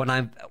out that when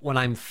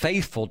I'm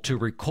faithful to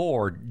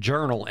record,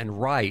 journal,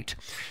 and write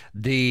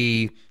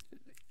the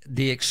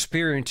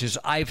experiences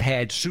I've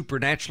had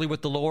supernaturally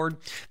with the Lord,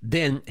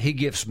 then he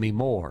gives me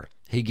more.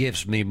 He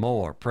gives me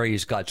more.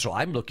 Praise God. So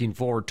I'm looking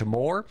forward to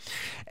more.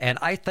 And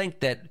I think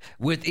that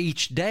with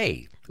each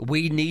day,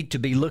 we need to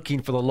be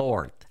looking for the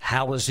Lord.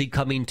 How is he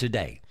coming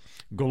today?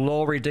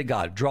 Glory to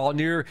God. Draw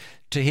near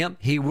to him.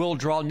 He will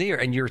draw near.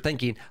 And you're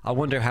thinking, I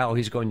wonder how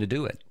he's going to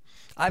do it.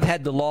 I've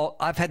had the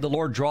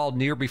Lord draw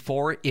near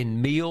before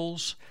in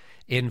meals,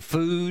 in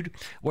food,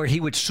 where he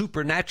would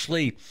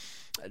supernaturally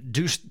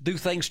do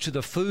things to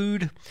the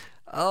food.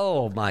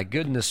 Oh, my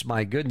goodness,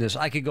 my goodness.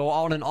 I could go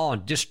on and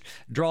on, just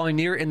drawing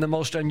near in the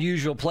most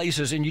unusual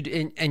places,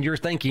 and you're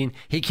thinking,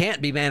 he can't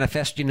be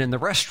manifesting in the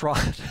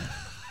restaurant.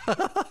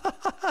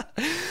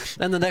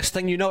 And the next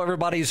thing you know,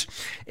 everybody's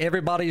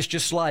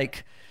just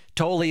like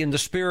totally in the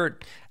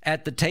spirit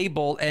at the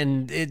table,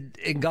 and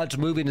God's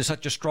moving in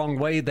such a strong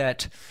way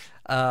that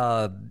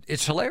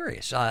it's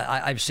hilarious.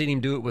 I've seen him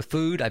do it with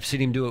food. I've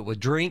seen him do it with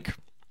drink.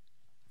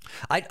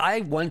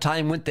 I one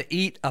time went to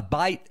eat a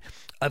bite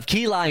of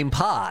key lime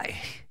pie,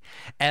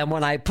 and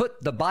when I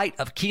put the bite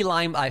of key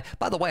lime,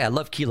 by the way, I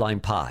love key lime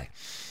pie.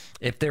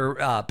 If they're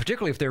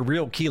particularly if they're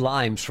real key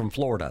limes from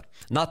Florida,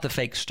 not the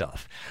fake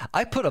stuff.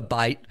 I put a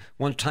bite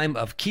one time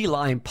of key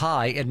lime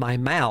pie in my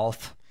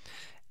mouth,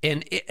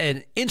 and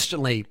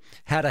instantly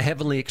had a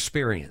heavenly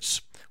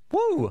experience.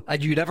 Woo!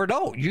 And you never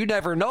know. You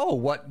never know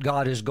what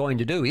God is going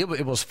to do.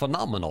 It was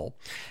phenomenal.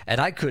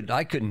 And I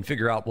couldn't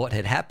figure out what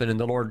had happened. And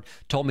the Lord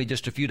told me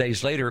just a few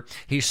days later,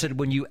 he said,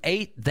 when you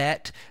ate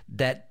that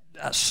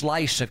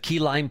slice of key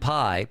lime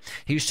pie,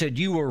 he said,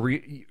 you were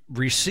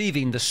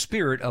receiving the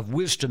spirit of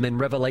wisdom and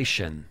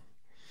revelation.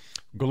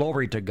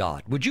 Glory to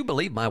God. Would you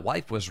believe my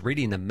wife was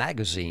reading a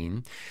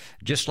magazine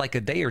just like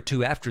a day or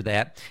two after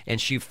that,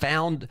 and she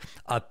found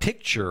a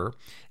picture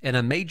in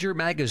a major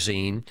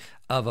magazine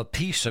of a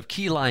piece of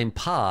key lime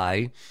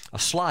pie, a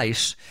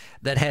slice,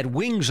 that had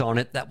wings on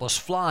it that was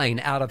flying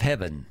out of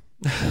heaven.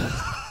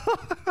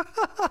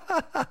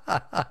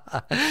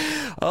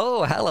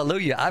 Oh,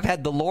 hallelujah. I've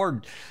had the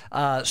Lord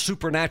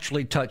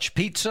supernaturally touch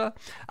pizza.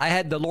 I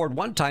had the Lord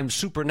one time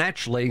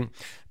supernaturally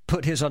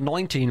put his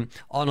anointing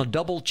on a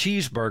double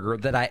cheeseburger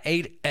that I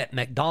ate at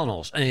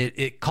McDonald's, and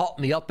it caught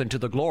me up into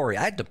the glory.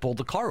 I had to pull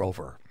the car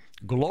over.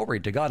 Glory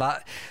to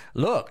God.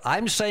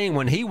 I'm saying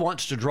when he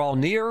wants to draw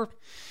near,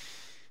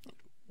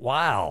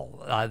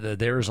 wow,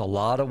 there's a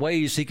lot of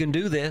ways he can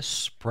do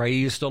this.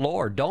 Praise the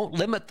Lord. Don't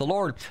limit the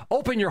Lord.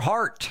 Open your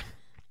heart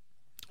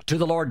to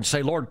the Lord and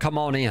say, Lord, come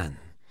on in.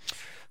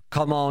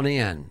 Come on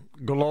in.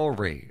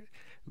 Glory.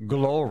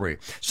 Glory.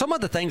 Some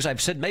of the things I've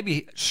said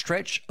maybe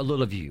stretch a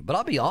little of you, but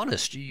I'll be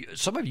honest,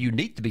 some of you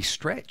need to be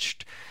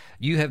stretched.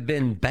 You have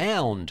been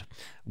bound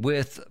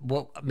with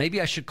what maybe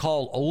I should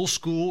call old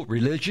school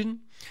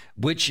religion,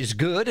 which is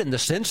good in the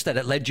sense that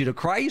it led you to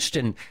Christ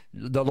and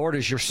the Lord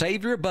is your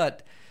Savior,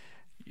 but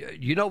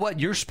you know what?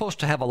 You're supposed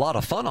to have a lot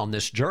of fun on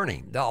this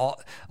journey. All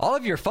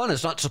of your fun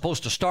is not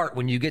supposed to start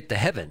when you get to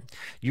heaven.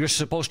 You're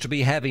supposed to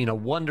be having a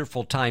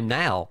wonderful time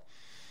now,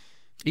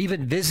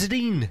 even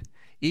visiting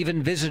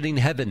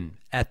heaven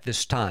at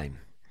this time.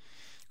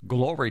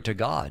 Glory to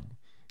God.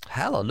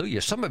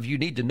 Hallelujah. Some of you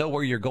need to know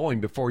where you're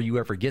going before you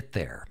ever get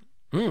there.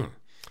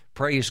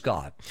 Praise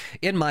God.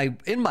 In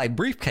my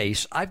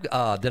briefcase,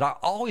 that I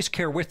always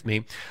carry with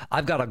me,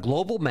 I've got a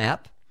global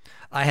map.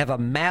 I have a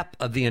map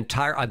of the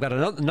entire, I've got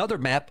another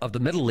map of the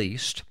Middle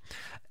East.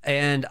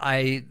 And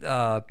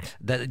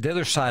the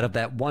other side of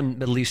that one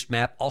Middle East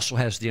map also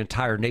has the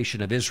entire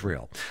nation of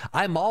Israel.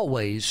 I'm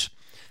always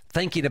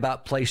thinking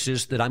about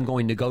places that I'm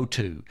going to go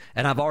to,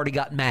 and I've already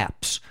got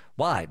maps.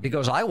 Why?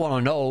 Because I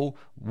want to know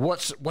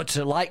what's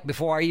it like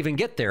before I even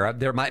get there.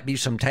 There might be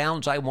some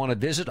towns I want to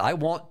visit. I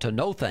want to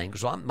know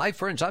things. So my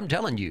friends, I'm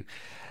telling you,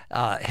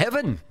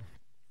 heaven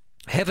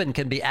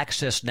can be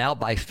accessed now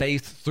by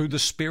faith through the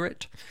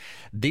Spirit.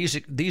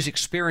 These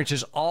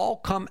experiences all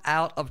come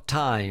out of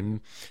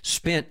time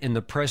spent in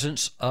the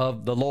presence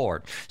of the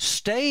Lord.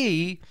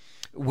 Stay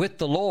with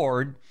the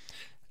Lord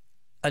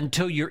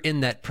until you're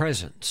in that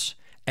presence.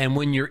 And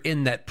when you're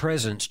in that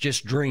presence,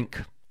 just drink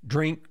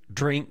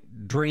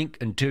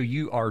until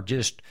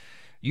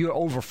you're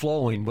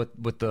overflowing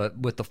with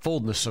the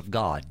fullness of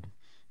God.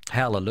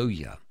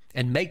 Hallelujah.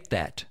 And make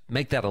that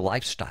a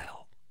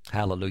lifestyle.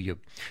 Hallelujah.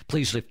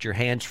 Please lift your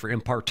hands for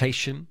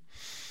impartation.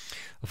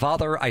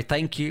 Father, I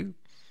thank you.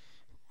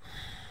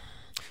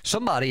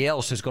 Somebody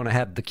else is going to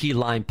have the key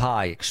lime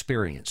pie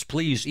experience.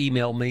 Please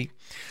email me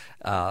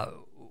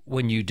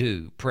when you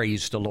do.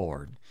 Praise the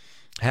Lord.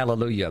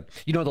 Hallelujah.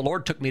 You know, the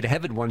Lord took me to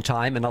heaven one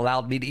time and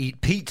allowed me to eat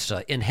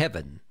pizza in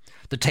heaven.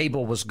 The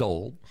table was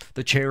gold.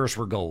 The chairs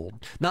were gold.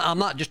 Now, I'm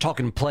not just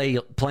talking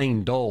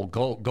plain dull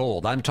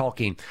gold. I'm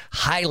talking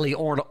highly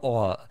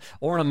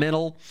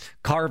ornamental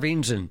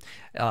carvings and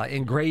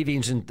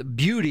engravings and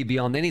beauty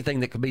beyond anything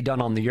that could be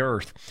done on the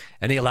earth.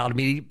 And He allowed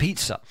me to eat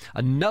pizza.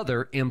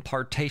 Another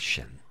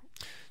impartation.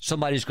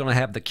 Somebody's going to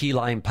have the key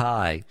lime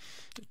pie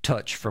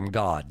touch from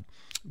God.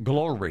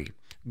 Glory.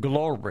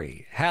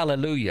 Glory.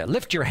 Hallelujah.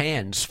 Lift your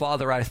hands.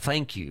 Father, I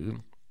thank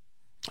you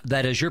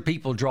that as your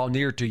people draw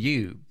near to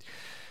you,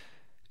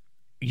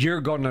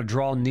 you're going to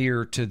draw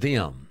near to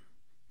them.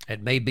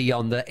 It may be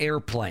on the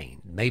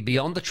airplane, may be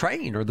on the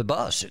train or the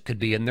bus. It could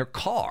be in their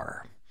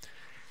car.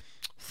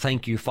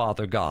 Thank you,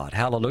 Father God.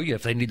 Hallelujah.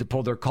 If they need to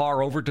pull their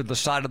car over to the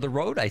side of the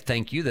road, I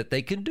thank you that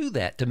they can do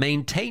that to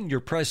maintain your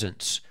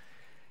presence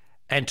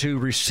and to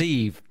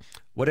receive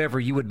whatever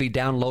you would be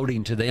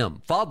downloading to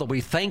them. Father,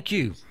 we thank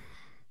you.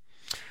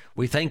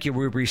 We thank you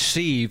we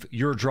receive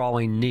your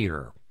drawing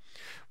near.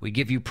 We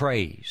give you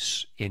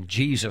praise in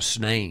Jesus'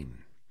 name.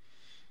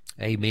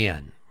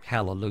 Amen.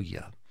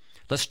 Hallelujah.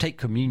 Let's take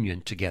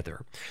communion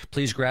together.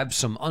 Please grab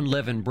some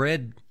unleavened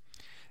bread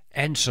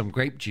and some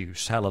grape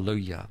juice.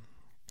 Hallelujah.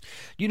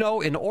 You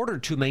know, in order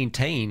to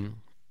maintain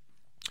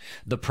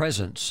the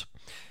presence,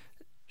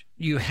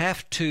 you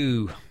have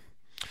to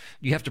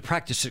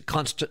practice it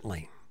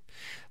constantly.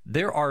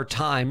 There are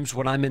times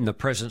when I'm in the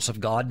presence of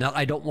God. Now,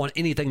 I don't want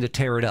anything to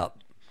tear it up.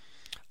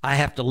 I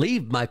have to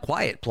leave my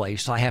quiet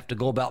place. I have to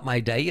go about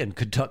my day and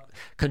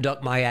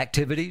conduct my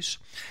activities.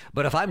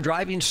 But if I'm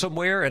driving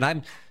somewhere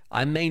and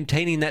I'm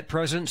maintaining that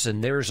presence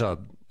and there's a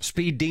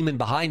speed demon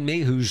behind me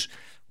who's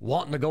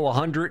wanting to go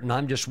 100 and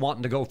I'm just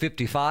wanting to go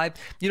 55,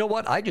 you know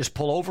what? I just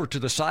pull over to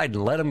the side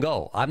and let him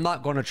go. I'm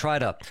not going to try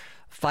to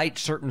fight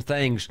certain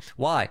things.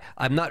 Why?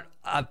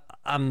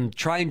 I'm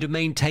trying to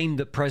maintain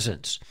the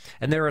presence.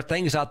 And there are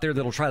things out there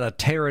that'll try to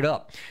tear it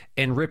up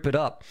and rip it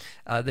up.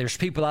 There's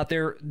people out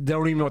there that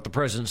don't even know what the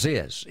presence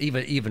is,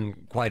 even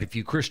quite a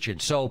few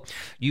Christians. So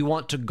you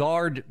want to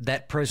guard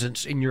that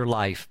presence in your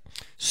life.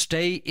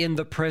 Stay in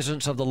the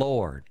presence of the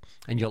Lord,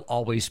 and you'll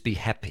always be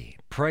happy.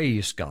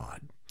 Praise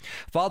God.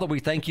 Father, we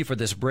thank you for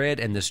this bread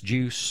and this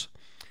juice.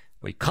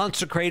 We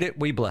consecrate it.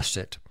 We bless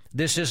it.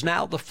 This is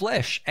now the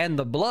flesh and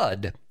the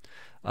blood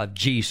of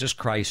Jesus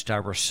Christ,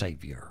 our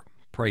Savior.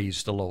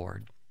 Praise the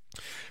Lord.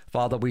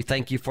 Father, we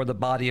thank you for the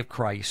body of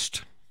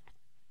Christ.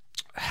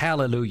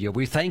 Hallelujah.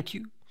 We thank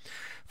you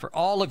for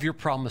all of your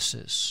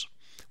promises.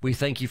 We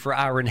thank you for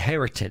our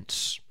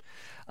inheritance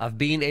of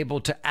being able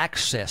to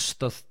access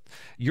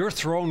your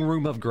throne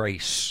room of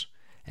grace.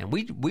 And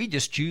we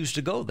just choose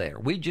to go there.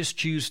 We just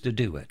choose to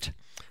do it.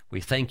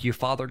 We thank you,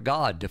 Father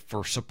God,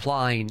 for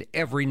supplying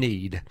every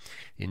need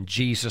in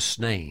Jesus'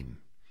 name.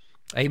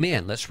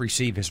 Amen. Let's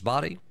receive his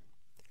body.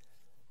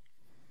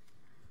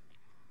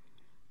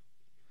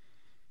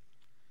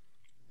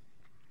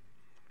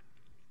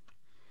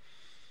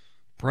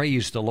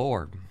 Praise the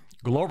Lord.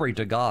 Glory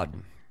to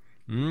God.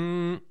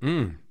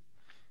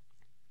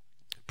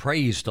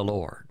 Praise the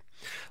Lord.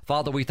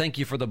 Father, we thank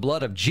you for the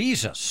blood of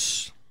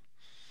Jesus.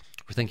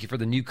 We thank you for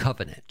the new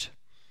covenant.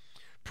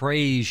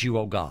 Praise you,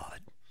 O God.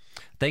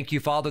 Thank you,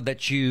 Father,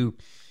 that you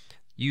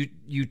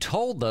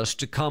told us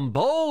to come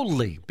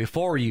boldly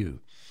before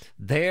you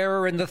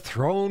there in the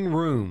throne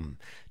room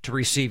to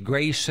receive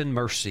grace and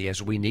mercy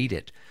as we need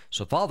it.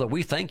 So, Father,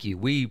 we thank you.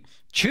 We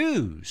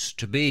choose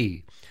to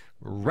be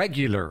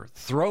regular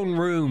throne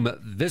room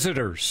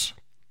visitors.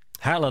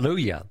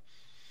 Hallelujah.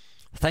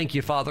 Thank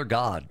you, Father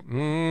God.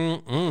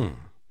 In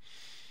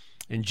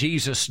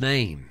Jesus'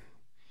 name.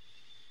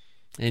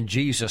 In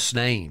Jesus'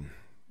 name.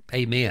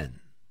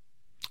 Amen.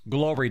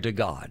 Glory to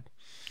God.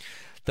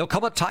 There'll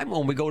come a time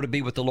when we go to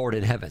be with the Lord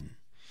in heaven.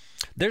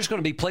 There's going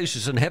to be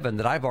places in heaven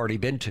that I've already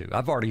been to.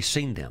 I've already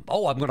seen them.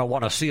 Oh, I'm going to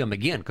want to see them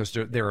again because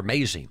they're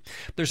amazing.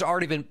 There's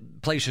already been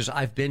places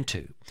I've been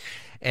to.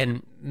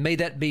 And may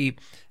that be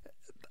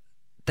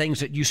things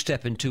that you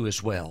step into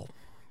as well.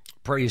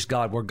 Praise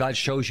God. Where God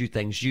shows you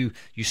things, you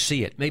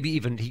see it. Maybe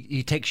even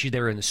he takes you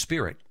there in the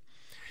Spirit.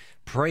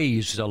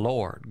 Praise the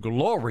Lord.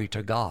 Glory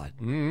to God.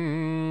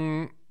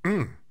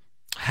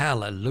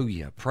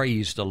 Hallelujah.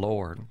 Praise the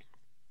Lord.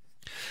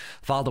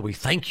 Father, we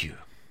thank you.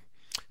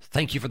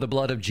 Thank you for the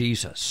blood of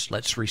Jesus.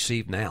 Let's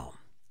receive now.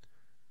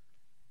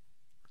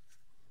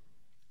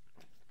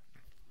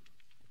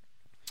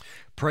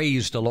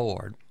 Praise the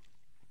Lord.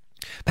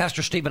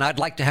 Pastor Stephen, I'd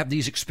like to have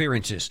these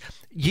experiences.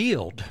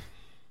 Yield.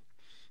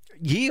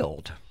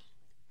 Yield.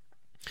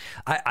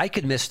 I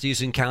could miss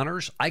these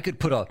encounters. I could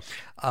put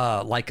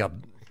a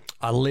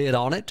lid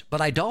on it,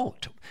 but I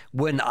don't.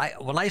 When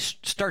I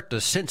start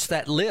to sense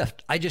that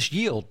lift, I just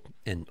yield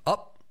and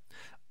up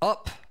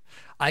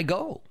I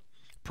go.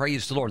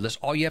 Praise the Lord. That's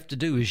all you have to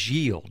do is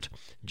yield.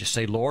 Just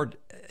say, Lord,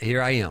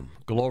 here I am.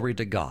 Glory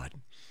to God.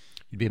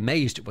 You'd be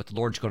amazed at what the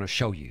Lord's going to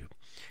show you.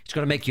 It's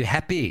going to make you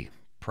happy.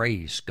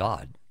 Praise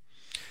God.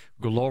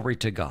 Glory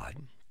to God.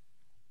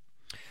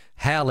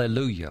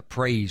 Hallelujah.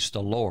 Praise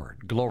the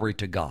Lord. Glory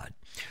to God.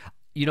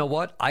 You know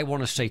what? I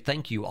want to say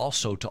thank you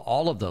also to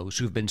all of those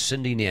who've been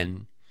sending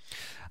in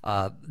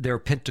their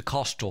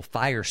Pentecostal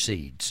fire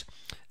seeds.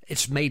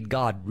 It's made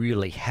God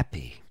really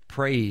happy.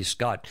 Praise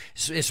God.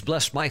 It's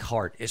blessed my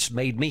heart. It's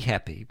made me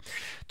happy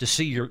to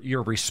see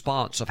your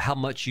response of how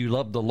much you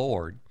love the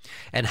Lord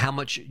and how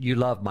much you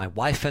love my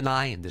wife and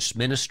I and this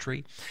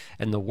ministry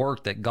and the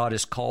work that God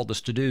has called us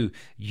to do.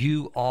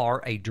 You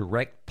are a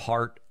direct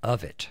part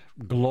of it.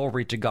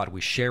 Glory to God.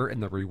 We share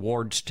in the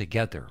rewards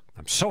together.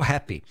 I'm so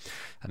happy.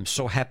 I'm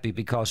so happy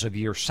because of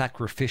your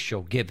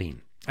sacrificial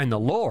giving. And the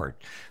Lord,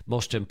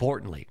 most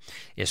importantly,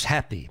 is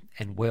happy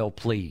and well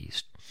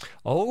pleased.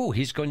 Oh,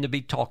 he's going to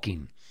be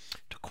talking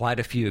to quite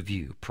a few of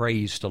you.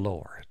 Praise the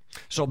Lord.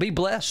 So be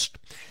blessed.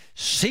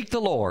 Seek the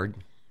Lord.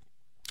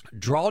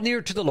 Draw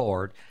near to the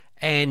Lord,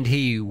 and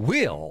he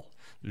will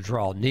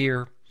draw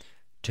near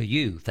to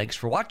you. Thanks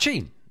for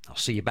watching. I'll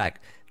see you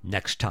back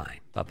next time.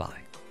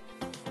 Bye-bye.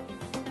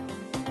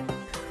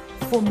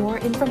 For more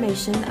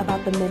information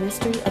about the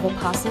ministry of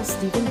Apostle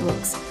Stephen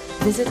Brooks,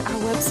 visit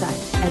our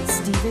website at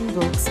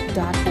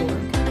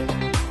stephenbrooks.org.